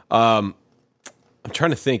there. I'm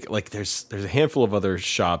trying to think, like there's a handful of other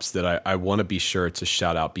shops that I want to be sure to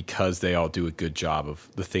shout out because they all do a good job of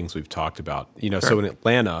the things we've talked about. Sure. So in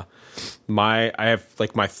Atlanta, I have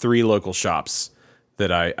like my 3 local shops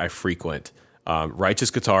that I frequent.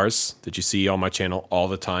 Righteous Guitars that you see on my channel all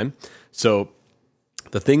the time. So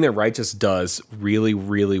the thing that Righteous does really,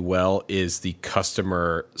 really well is the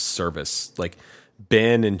customer service. Like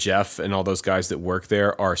Ben and Jeff and all those guys that work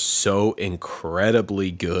there are so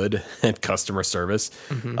incredibly good at customer service.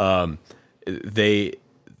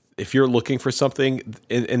 If you're looking for something,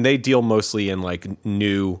 and they deal mostly in like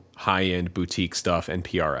new high-end boutique stuff and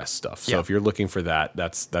PRS stuff. So if you're looking for that,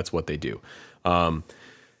 that's what they do.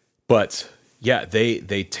 But yeah,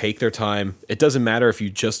 they take their time. It doesn't matter if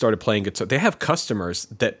you just started playing guitar. They have customers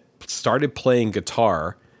that started playing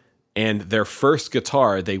guitar, and their first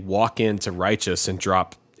guitar, they walk into Righteous and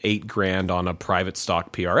drop $8,000 on a private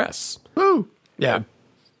stock PRS. Woo! Yeah.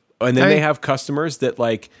 And then they have customers that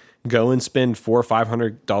like go and spend $400 or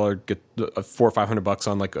 $500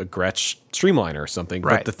 on like a Gretsch Streamliner or something.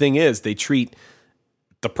 Right. But the thing is, they treat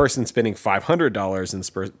the person spending $500 and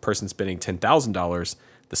the person spending $10,000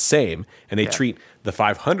 the same, and they treat the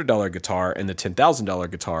 $500 guitar and the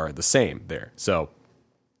 $10,000 guitar the same there. So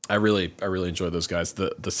I really enjoy those guys.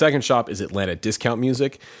 The second shop is Atlanta Discount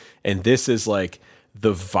Music, and this is like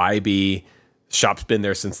the vibey shop's been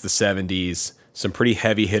there since the 70s. Some pretty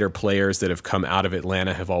heavy hitter players that have come out of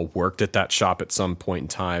Atlanta have all worked at that shop at some point in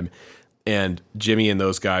time. And Jimmy and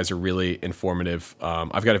those guys are really informative.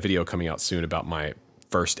 I've got a video coming out soon about my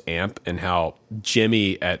first amp and how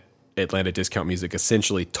Jimmy at Atlanta Discount Music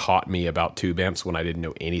essentially taught me about tube amps when I didn't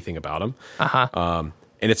know anything about them.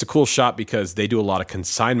 And it's a cool shop because they do a lot of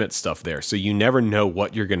consignment stuff there. So you never know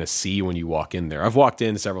what you're going to see when you walk in there. I've walked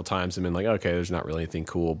in several times and been like, okay, there's not really anything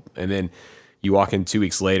cool. And then you walk in 2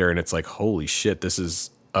 weeks later and it's like, holy shit, this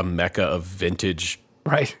is a mecca of vintage,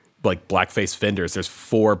 Right. like blackface Fenders. There's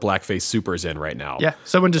 4 blackface Supers in right now. Yeah.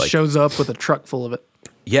 Someone just shows up with a truck full of it.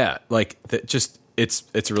 Yeah, like it's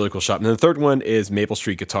a really cool shop. And then the third one is Maple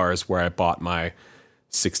Street Guitars, where I bought my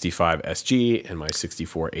 65 SG and my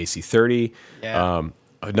 64 AC30. Yeah.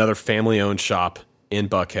 Another family-owned shop in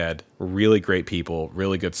Buckhead. Really great people,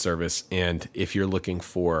 really good service. And if you're looking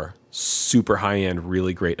for super high-end,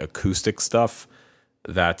 really great acoustic stuff,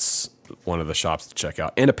 that's one of the shops to check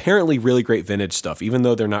out. And apparently really great vintage stuff. Even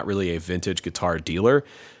though they're not really a vintage guitar dealer,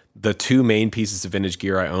 the 2 main pieces of vintage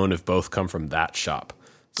gear I own have both come from that shop.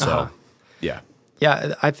 So, yeah.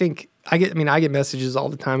 Yeah, I think I get messages all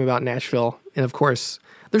the time about Nashville. And of course,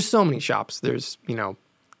 there's so many shops. There's,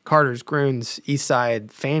 Carter's, Groons,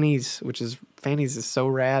 Eastside, Fanny's is so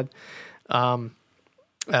rad.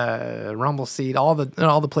 Rumble Seed, all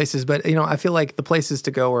the places. But, I feel like the places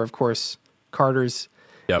to go are, of course, Carter's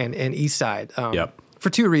and Eastside. For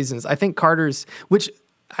 2 reasons. I think Carter's, which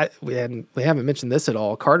we haven't mentioned this at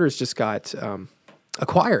all. Carter's just got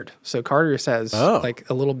acquired. So Carter's has like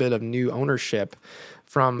a little bit of new ownership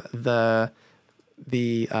from the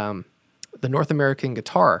North American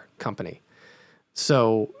Guitar Company.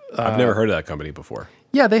 So I've never heard of that company before.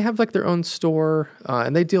 Yeah, they have like their own store,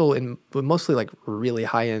 and they deal in mostly like really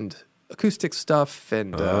high end acoustic stuff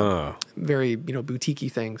and very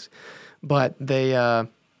boutiquey things. But they,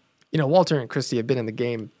 Walter and Christy have been in the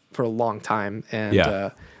game for a long time,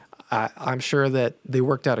 and I'm sure that they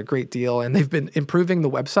worked out a great deal, and they've been improving the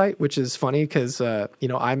website, which is funny because I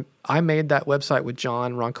made that website with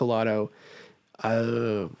John Roncolato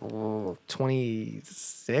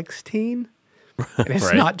 2016. And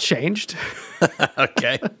it's not changed.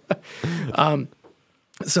 Okay.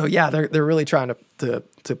 So yeah, they're really trying to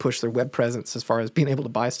push their web presence as far as being able to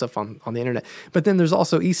buy stuff on the internet. But then there's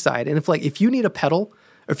also Eastside, and if you need a pedal,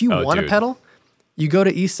 or if you want a pedal, you go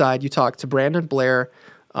to Eastside. You talk to Brandon Blair,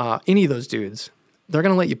 any of those dudes. They're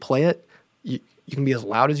gonna let you play it. You can be as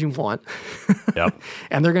loud as you want. Yep.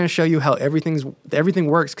 And they're gonna show you how everything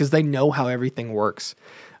works because they know how everything works.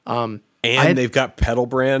 And they've got pedal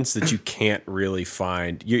brands that you can't really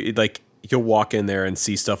find. You'll walk in there and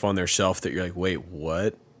see stuff on their shelf that you're like, wait,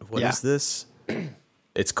 what? What is this?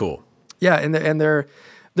 It's cool. Yeah, and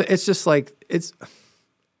it's just like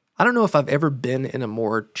I don't know if I've ever been in a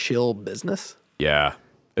more chill business. Yeah,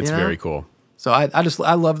 it's very cool. So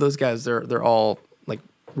I love those guys. They're all like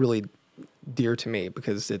really dear to me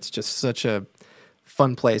because it's just such a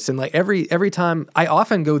fun place. And like every time I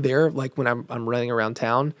often go there, like when I'm running around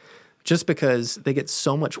town. Just because they get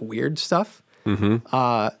so much weird stuff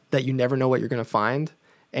that you never know what you're going to find,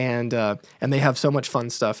 and they have so much fun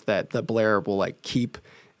stuff that Blair will like keep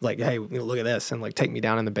like, hey, look at this, and like take me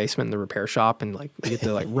down in the basement in the repair shop, and like we get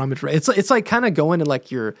to like rummage. It's like kind of going to like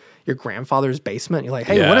your grandfather's basement. You're like,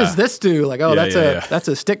 hey, what does this do? Like, oh, that's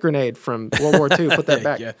a stick grenade from World War II. Put that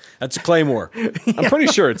back. Yeah, that's a Claymore. I'm pretty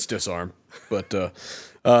sure it's disarmed, but.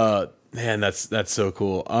 Man, that's so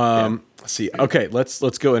cool. See, okay, let's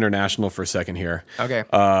go international for a second here. Okay.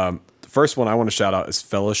 The first one I want to shout out is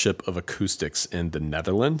Fellowship of Acoustics in the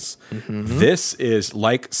Netherlands. This is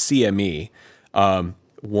like CME,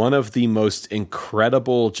 one of the most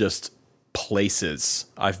incredible just places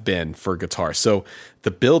I've been for guitar. So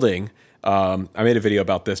the building, I made a video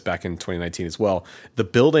about this back in 2019 as well. The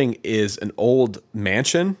building is an old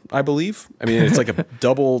mansion, I believe. I mean, it's like a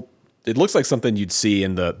double. It looks like something you'd see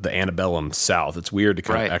in the antebellum South. It's weird to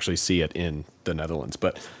kind of actually see it in the Netherlands,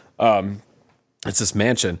 but it's this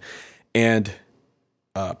mansion. And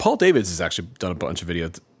Paul Davids has actually done a bunch of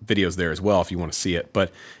videos there as well, if you want to see it.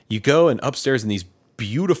 But you go and upstairs in these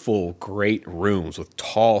beautiful, great rooms with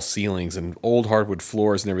tall ceilings and old hardwood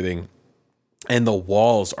floors and everything. And the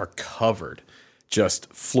walls are covered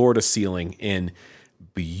just floor to ceiling in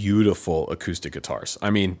beautiful acoustic guitars. I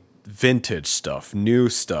mean, vintage stuff, new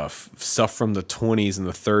stuff from the 20s and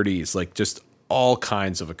the 30s, like just all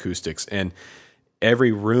kinds of acoustics. And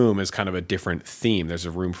every room is kind of a different theme. There's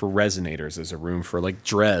a room for resonators. There's a room for like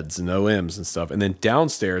dreads and OMs and stuff. And then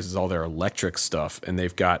downstairs is all their electric stuff. And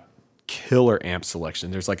they've got killer amp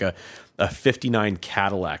selection. There's like a 59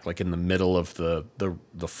 Cadillac like in the middle of the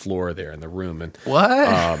floor there in the room. And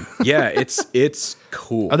what? Yeah, it's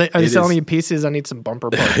cool. Are they selling you pieces? I need some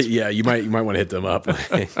bumper parts. Yeah, you might want to hit them up.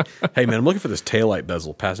 Hey man, I'm looking for this taillight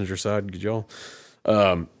bezel, passenger side. Could y'all?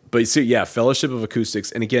 But you see, yeah, Fellowship of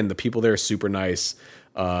Acoustics, and again, the people there are super nice.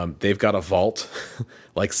 They've got a vault,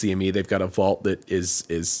 like CME. They've got a vault that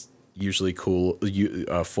is usually cool,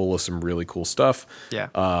 full of some really cool stuff.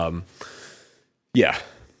 Yeah. Yeah.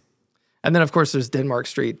 And then of course there's Denmark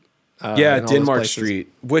Street. Denmark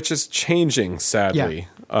Street, which is changing sadly.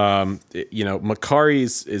 Yeah.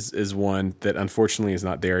 Macari's is one that unfortunately is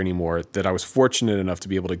not there anymore. That I was fortunate enough to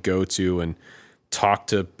be able to go to and talk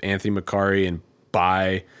to Anthony Macari and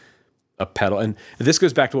buy a pedal. And this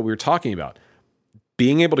goes back to what we were talking about.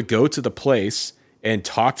 Being able to go to the place and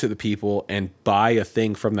talk to the people and buy a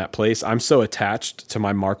thing from that place. I'm so attached to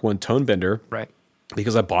my Mark I tone bender. Right.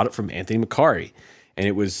 Because I bought it from Anthony Macari.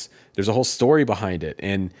 And there's a whole story behind it.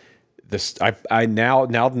 And this, I now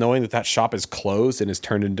knowing that shop is closed and has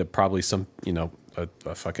turned into probably some, a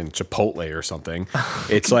fucking Chipotle or something.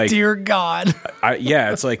 It's like, dear God.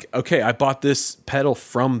 It's like, okay, I bought this pedal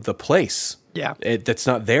from the place. Yeah. That's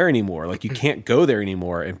not there anymore. Like you can't go there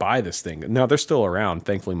anymore and buy this thing. No, they're still around.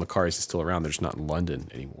 Thankfully, Macari's is still around. They're just not in London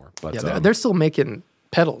anymore. But they're still making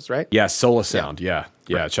pedals, right? Yeah, Sola Sound. Yeah.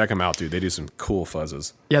 Right. Check them out, dude. They do some cool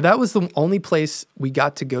fuzzes. Yeah, that was the only place we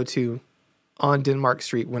got to go to on Denmark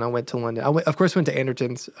Street when I went to London. I of course went to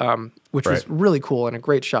Anderton's, which was really cool and a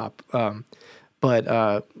great shop.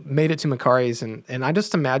 But made it to Macari's, and I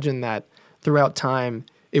just imagine that throughout time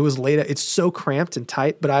it was laid out. It's so cramped and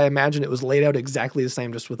tight, but I imagine it was laid out exactly the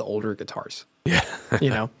same, just with older guitars. Yeah,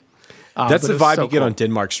 That's the vibe you get on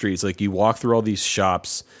Denmark Street. It's like you walk through all these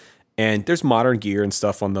shops. And there's modern gear and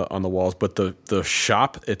stuff on the walls, but the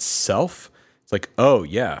shop itself, it's like, oh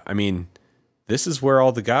yeah, I mean, this is where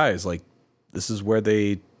all the guys, like, this is where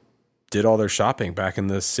they did all their shopping back in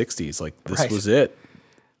the 60s. Like, this was it.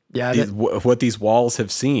 Yeah, what these walls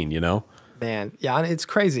have seen, Man, yeah, and it's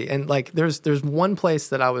crazy. And like, there's one place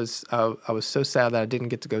that I was so sad that I didn't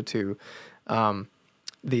get to go to. Now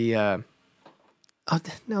the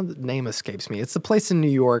name escapes me. It's the place in New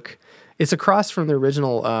York. It's across from the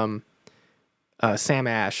original Sam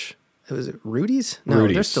Ash. Was it Rudy's? No,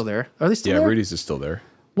 Rudy's. They're still there. Are they still there? Yeah, Rudy's is still there.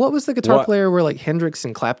 What was the guitar player where like Hendrix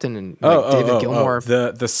and Clapton and David Gilmour?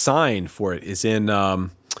 The sign for it is in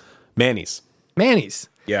Manny's. Manny's.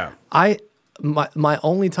 Yeah. My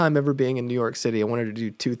only time ever being in New York City, I wanted to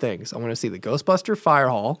do two things. I wanted to see the Ghostbuster Fire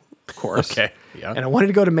Hall, of course. Okay. Yeah. And I wanted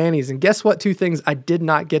to go to Manny's. And guess what? Two things I did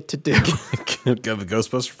not get to do. Go to the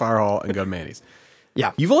Ghostbuster Fire Hall and go to Manny's.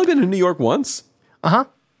 Yeah. You've only been to New York once? Uh-huh.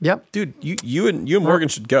 Yep. Dude, you and Morgan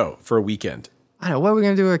should go for a weekend. I know. What are we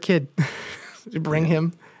going to do with a kid? Bring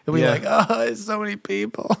him? And we're like, oh, there's so many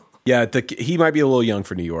people. Yeah, he might be a little young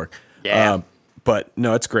for New York. Yeah. But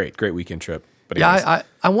no, it's great. Great weekend trip. But yeah,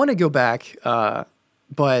 I want to go back.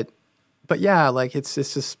 But yeah, like it's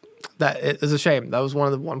just that it was a shame. That was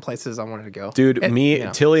one of the places I wanted to go. Dude,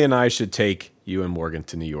 Tilly and I should take you and Morgan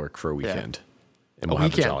to New York for a weekend. Yeah. And we'll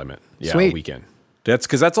have a jollyment. Yeah, Sweet. A weekend.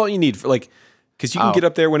 That's all you need for because you can get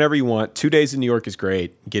up there whenever you want. 2 days in New York is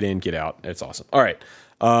great. Get in, get out. It's awesome. All right.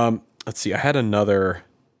 Let's see. I had another.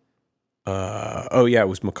 It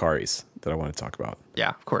was Macari's that I want to talk about. Yeah,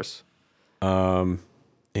 of course.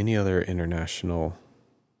 Any other international?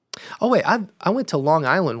 Oh wait, I went to Long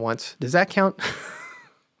Island once. Does that count?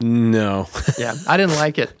 No. Yeah, I didn't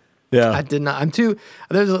like it. Yeah, I did not. I'm too.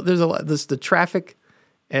 There's the traffic,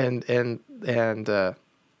 and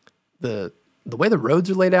the way the roads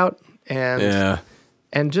are laid out, and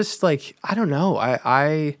just like I don't know,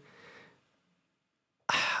 I'm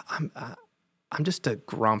just a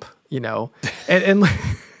grump, and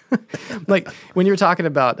like when you were talking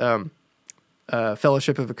about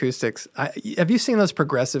Fellowship of Acoustics, have you seen those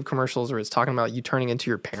Progressive commercials where it's talking about you turning into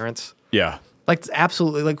your parents? Yeah. Like it's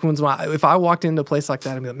absolutely like if I walked into a place like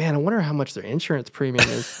that, I'd be like, man, I wonder how much their insurance premium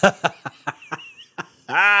is.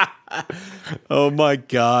 Oh my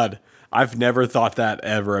God. I've never thought that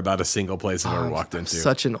ever about a single place I've ever walked into.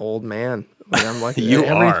 Such an old man. Like, I'm like you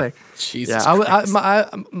everything. are. Jesus Christ.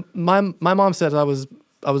 My mom said I was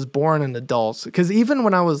born an adult, because even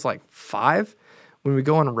when I was like 5, when we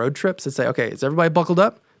go on road trips, they'd say, okay, is everybody buckled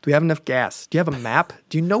up? Do we have enough gas? Do you have a map?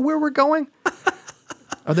 Do you know where we're going?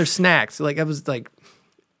 Are there snacks? Like I was like,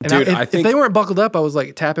 and dude, if they weren't buckled up, I was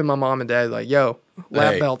like tapping my mom and dad like, yo,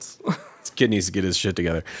 lap belts. This kid needs to get his shit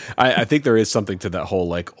together. I think there is something to that whole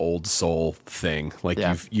like old soul thing. Like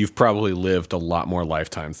you've probably lived a lot more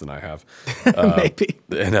lifetimes than I have. Maybe.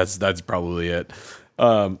 And that's probably it.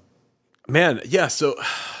 Man, yeah, so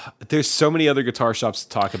there's so many other guitar shops to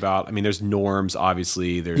talk about. I mean, there's Norms,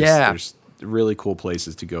 obviously. There's really cool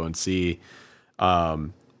places to go and see.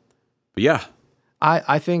 But yeah.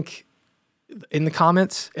 I think in the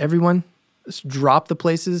comments, everyone just drop the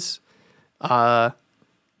places that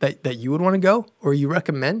you would want to go or you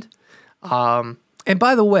recommend. And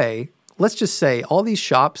by the way, let's just say all these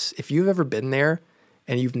shops, if you've ever been there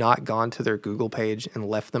and you've not gone to their Google page and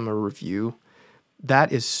left them a review,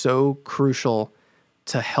 that is so crucial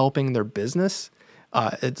to helping their business.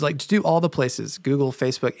 It's like to do all the places, Google,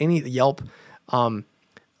 Facebook, any Yelp.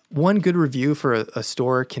 One good review for a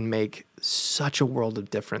store can make such a world of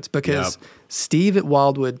difference, because Steve at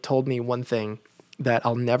Wildwood told me one thing that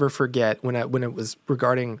I'll never forget when it was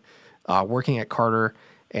regarding working at Carter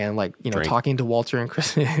and talking to Walter and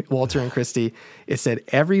Christy. It said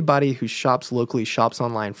everybody who shops locally shops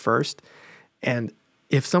online first, and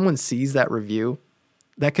if someone sees that review,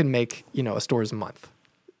 that can make a store's month.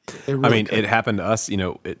 It happened to us.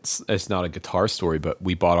 It's not a guitar story, but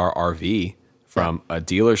we bought our RV from a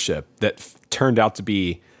dealership that turned out to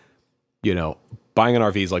be, buying an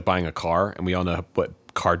RV is like buying a car, and we all know what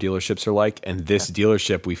car dealerships are like. And this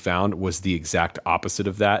dealership we found was the exact opposite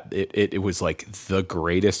of that. It was like the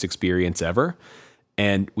greatest experience ever,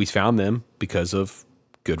 and we found them because of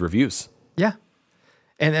good reviews. Yeah,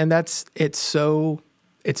 and it's so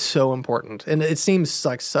important, and it seems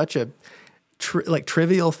like such a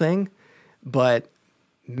trivial thing, but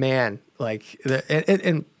man,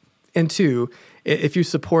 and two, if you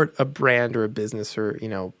support a brand or a business or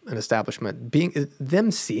an establishment,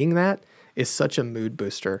 them seeing that is such a mood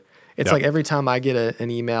booster. It's like every time I get an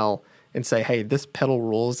email and say, hey, this pedal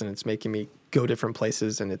rules and it's making me go different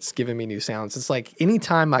places and it's giving me new sounds. It's like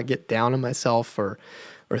anytime I get down on myself or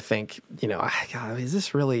think, God, is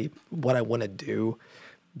this really what I want to do?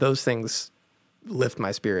 Those things lift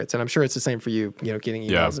my spirits. And I'm sure it's the same for you, getting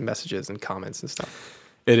emails and messages and comments and stuff.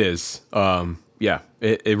 It is.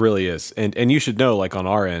 It really is. And you should know, like on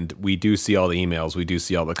our end, we do see all the emails, we do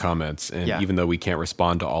see all the comments. And even though we can't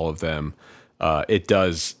respond to all of them, it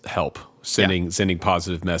does help sending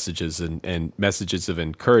positive messages and messages of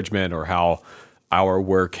encouragement, or how our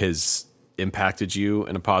work has impacted you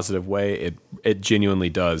in a positive way. It genuinely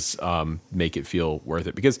does make it feel worth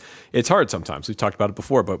it, because it's hard sometimes. We've talked about it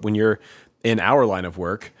before, but when you're in our line of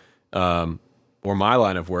work, or my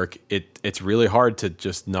line of work, it's really hard to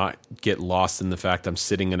just not get lost in the fact I'm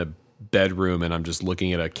sitting in a bedroom and I'm just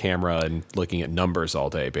looking at a camera and looking at numbers all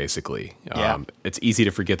day, basically. It's easy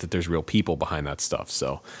to forget that there's real people behind that stuff.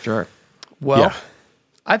 So sure. Well,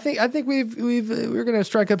 I think we're going to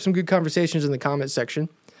strike up some good conversations in the comment section.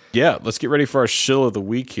 Yeah, let's get ready for our shill of the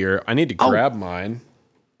week here. I need to grab mine.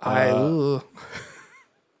 Hold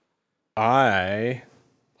on.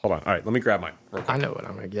 All right, let me grab mine real quick. I know what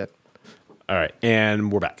I'm going to get. All right,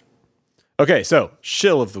 and we're back. Okay, so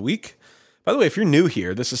shill of the week. By the way, if you're new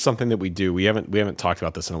here, this is something that we do. We haven't talked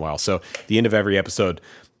about this in a while. So at the end of every episode,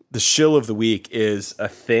 the shill of the week is a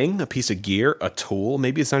thing, a piece of gear, a tool.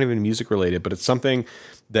 Maybe it's not even music related, but it's something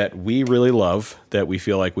that we really love, that we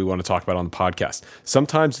feel like we want to talk about on the podcast.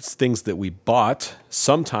 Sometimes it's things that we bought.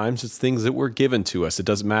 Sometimes it's things that were given to us. It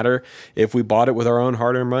doesn't matter if we bought it with our own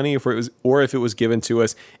hard-earned money, if it was given to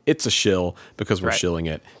us. It's a shill because we're shilling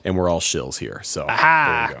it, and we're all shills here. So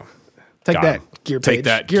there you go. Take that, Gear Page. Take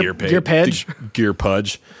that, Gear Page. Gear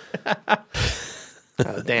Pudge.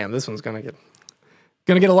 Oh, damn, this one's gonna get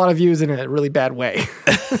a lot of views in a really bad way.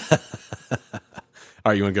 All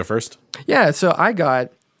right, you want to go first? Yeah, so I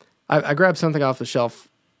grabbed something off the shelf,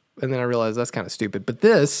 and then I realized that's kind of stupid. But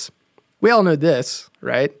this we all know this,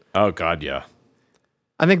 right? Oh God, yeah.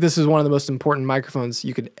 I think this is one of the most important microphones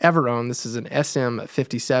you could ever own. This is an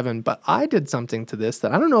SM57, but I did something to this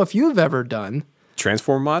that I don't know if you've ever done.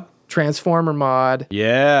 Transformer mod? Transformer mod.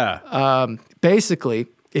 Yeah. Basically,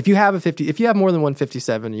 if you have more than one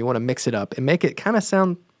 57, you want to mix it up and make it kind of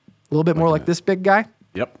sound a little bit more like this big guy.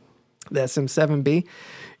 Yep. The SM7B.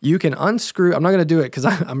 You can unscrew. I'm not going to do it because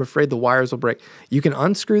I'm afraid the wires will break. You can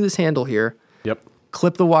unscrew this handle here. Yep.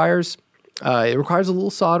 Clip the wires. It requires a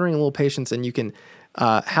little soldering, a little patience, and you can.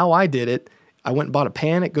 How I did it, I went and bought a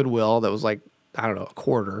pan at Goodwill that was like, I don't know, a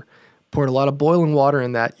quarter. Poured a lot of boiling water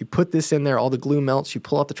in that. You put this in there, all the glue melts. You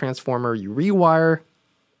pull out the transformer. You rewire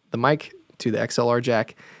the mic to the XLR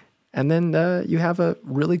jack, and then you have a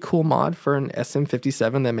really cool mod for an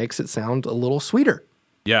SM57 that makes it sound a little sweeter.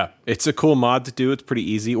 Yeah, it's a cool mod to do. It's pretty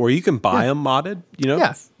easy, or you can buy them modded. You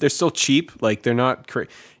know, they're still cheap. Like they're not,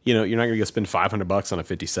 you're not going to go spend $500 on a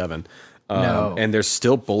 57. No, and they're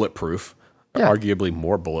still bulletproof. Arguably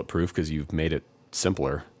more bulletproof because you've made it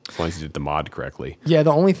simpler as long as you did the mod correctly. Yeah,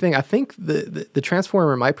 the only thing I think the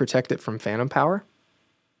transformer might protect it from phantom power.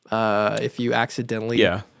 If you accidentally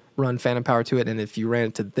run phantom power to it, and if you ran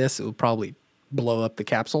it to this, it would probably blow up the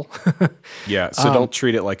capsule. So don't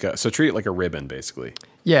treat it like treat it like a ribbon basically.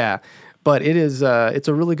 Yeah, but it is it's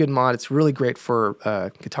a really good mod. It's really great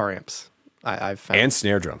for guitar amps. I've found. And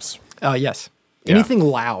snare drums. Yes. Anything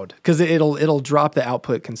loud, because it'll drop the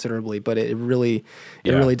output considerably, but it really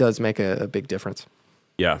does make a big difference.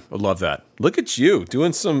 Yeah, I love that. Look at you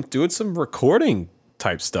doing some recording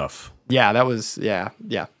type stuff. Yeah, that was yeah.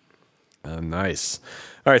 Nice.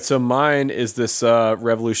 All right, so mine is this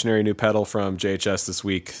revolutionary new pedal from JHS this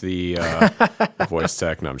week, the Voice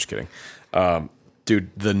Tech. No, I'm just kidding. Dude,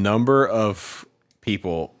 the number of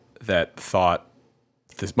people that thought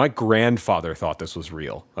this, my grandfather thought this was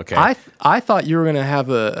real. Okay, I thought you were gonna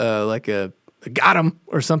have a got him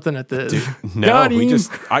or something at the. Dude, no,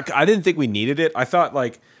 I didn't think we needed it. I thought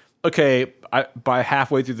by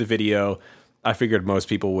halfway through the video, I figured most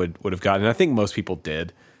people would have gotten it. I think most people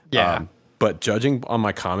did. Yeah. But judging on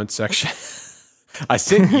my comment section, I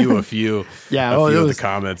sent you a few. Of the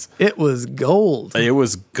comments. It was gold. It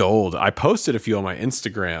was gold. I posted a few on my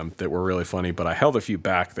Instagram that were really funny, but I held a few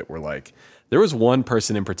back that were like. There was one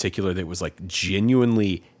person in particular that was like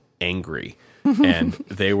genuinely angry, and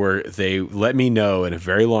they let me know in a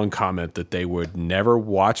very long comment that they would never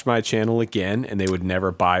watch my channel again, and they would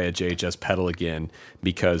never buy a JHS pedal again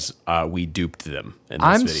because we duped them in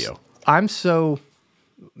this video. I'm so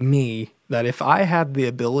me that if I had the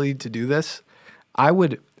ability to do this, I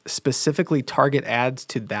would specifically target ads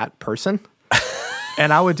to that person,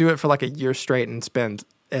 and I would do it for like a year straight and spend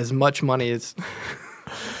as much money as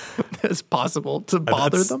possible to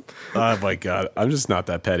bother them. Oh my God. I'm just not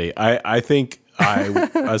that petty. I think I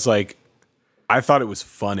was like, I thought it was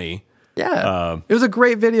funny. Yeah. It was a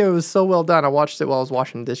great video. It was so well done. I watched it while I was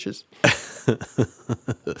washing dishes.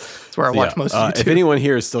 That's where I watch most of YouTube. If anyone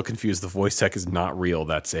here is still confused, the Voice Tech is not real.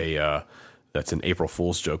 That's an April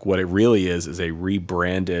Fool's joke. What it really is a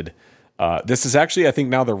rebranded. This is actually, I think,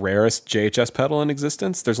 now the rarest JHS pedal in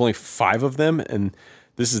existence. There's only 5 of them, and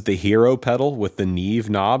this is the Hero pedal with the Neve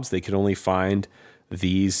knobs. They could only find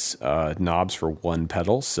these knobs for one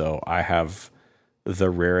pedal, so I have the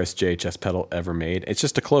rarest JHS pedal ever made. It's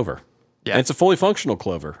just a Clover. Yeah. And it's a fully functional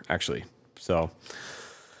Clover, actually. So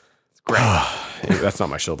it's great. That's not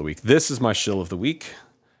my shill of the week. This is my shill of the week.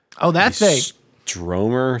 Oh, that's a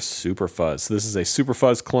Stromer Super Fuzz. So this is a Super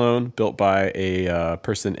Fuzz clone built by a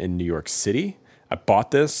person in New York City. I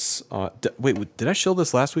bought this. Wait, did I shill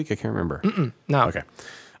this last week? I can't remember. No.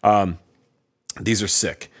 Okay. These are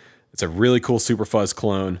sick. It's a really cool Super Fuzz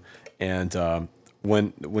clone. And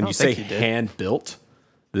when you say hand built,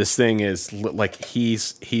 this thing is like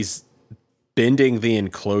he's bending the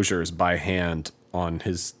enclosures by hand on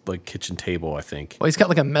his like kitchen table, I think. Well, he's got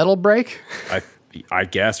like a metal brake. I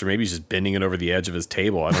guess, or maybe he's just bending it over the edge of his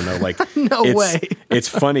table. I don't know. Like no way. It's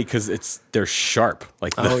funny because they're sharp.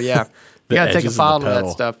 Like yeah. You gotta take a file to that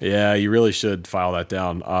stuff. Yeah, you really should file that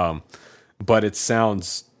down. But it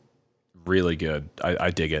sounds really good.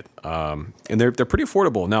 I dig it. And they're pretty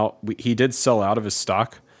affordable. Now he did sell out of his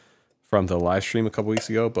stock from the live stream a couple weeks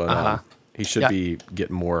ago, but he should be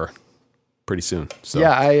getting more pretty soon. So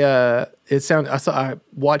yeah, I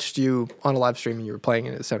watched you on a live stream and you were playing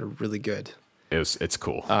it. It sounded really good. It's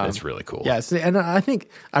cool. It's really cool. Yeah, and I think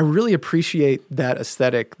I really appreciate that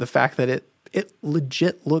aesthetic. The fact that it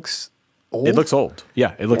legit looks old. It looks old.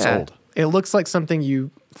 Yeah, it looks old. It looks like something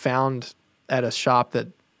you found at a shop that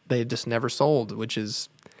they just never sold, which is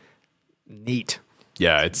neat.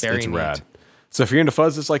 Yeah, it's rad. So if you're into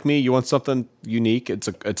fuzz just like me, you want something unique, it's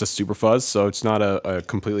a super fuzz, so it's not a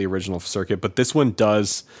completely original circuit, but this one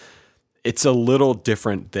does. It's a little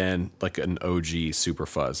different than like an OG super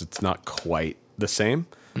fuzz. It's not quite the same.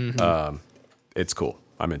 It's cool.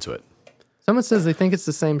 I'm into it. Someone says they think it's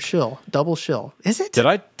the same shill, double shill. Is it? Did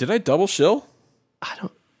I double shill? I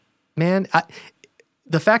don't. Man,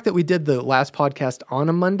 the fact that we did the last podcast on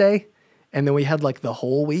a Monday, and then we had like the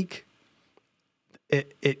whole week.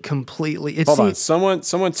 It completely. Hold on. Someone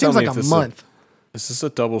tell seems me like if a this month. Is this a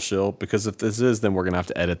double shill? Because if this is, then we're gonna have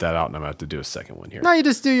to edit that out, and I'm gonna have to do a second one here. No, you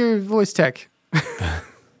just do your voice tech.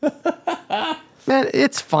 Man,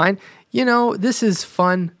 it's fine. You know, this is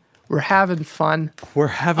fun. We're having fun. We're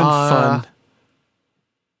having fun.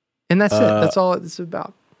 And that's it. That's all it's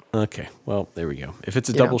about. Okay. Well, there we go. If it's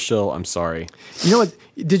a double shill, I'm sorry. You know what?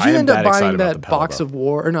 Did you end up buying that box though. of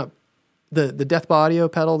war or not? The Death by Audio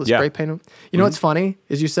pedal, the spray painted. You know what's funny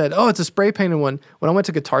is you said, "Oh, it's a spray painted one." When I went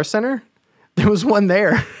to Guitar Center, there was one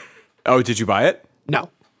there. Oh, did you buy it? No.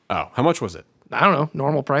 Oh, how much was it? I don't know.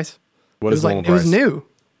 Normal price. What is normal price? It was new.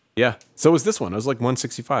 Yeah. So was this one. It was like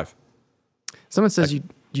 $165. Someone says you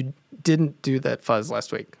didn't do that fuzz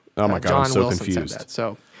last week. Oh my God, John I'm so Wilson confused. said that.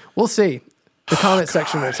 So we'll see. The comment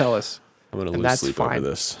section will tell us. I'm going to lose sleep over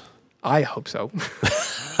this. I hope so.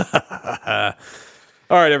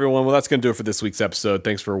 All right, everyone. Well, that's going to do it for this week's episode.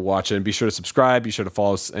 Thanks for watching. Be sure to subscribe. Be sure to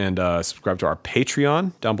follow us and subscribe to our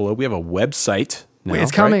Patreon down below. We have a website now. Wait,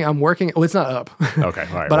 it's coming. Right? I'm working. Oh, it's not up. Okay.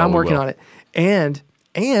 All right. But I'm working on it. And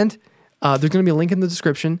there's going to be a link in the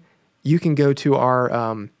description. You can go to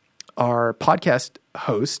our podcast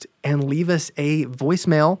host and leave us a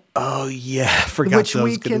voicemail. Oh yeah, I forgot. Which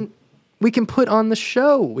we can put on the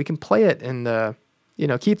show. We can play it and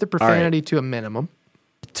keep the profanity to a minimum.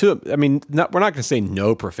 We're not going to say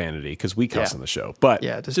no profanity because we cuss on the show, but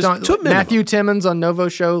just don't. To Matthew Timmons on Novo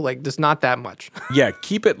show, like just not that much. Yeah,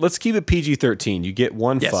 let's keep it PG-13. You get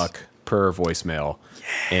one fuck per voicemail,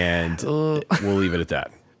 and we'll leave it at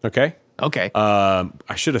that. Okay. Okay.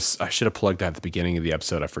 I should have plugged that at the beginning of the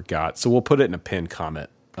episode. I forgot, so we'll put it in a pinned comment.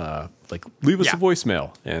 Leave us a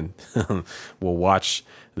voicemail, and we'll watch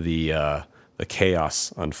the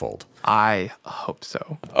chaos unfold. I hope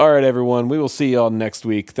so. All right, everyone. We will see y'all next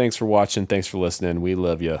week. Thanks for watching. Thanks for listening. We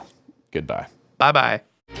love you. Goodbye. Bye-bye.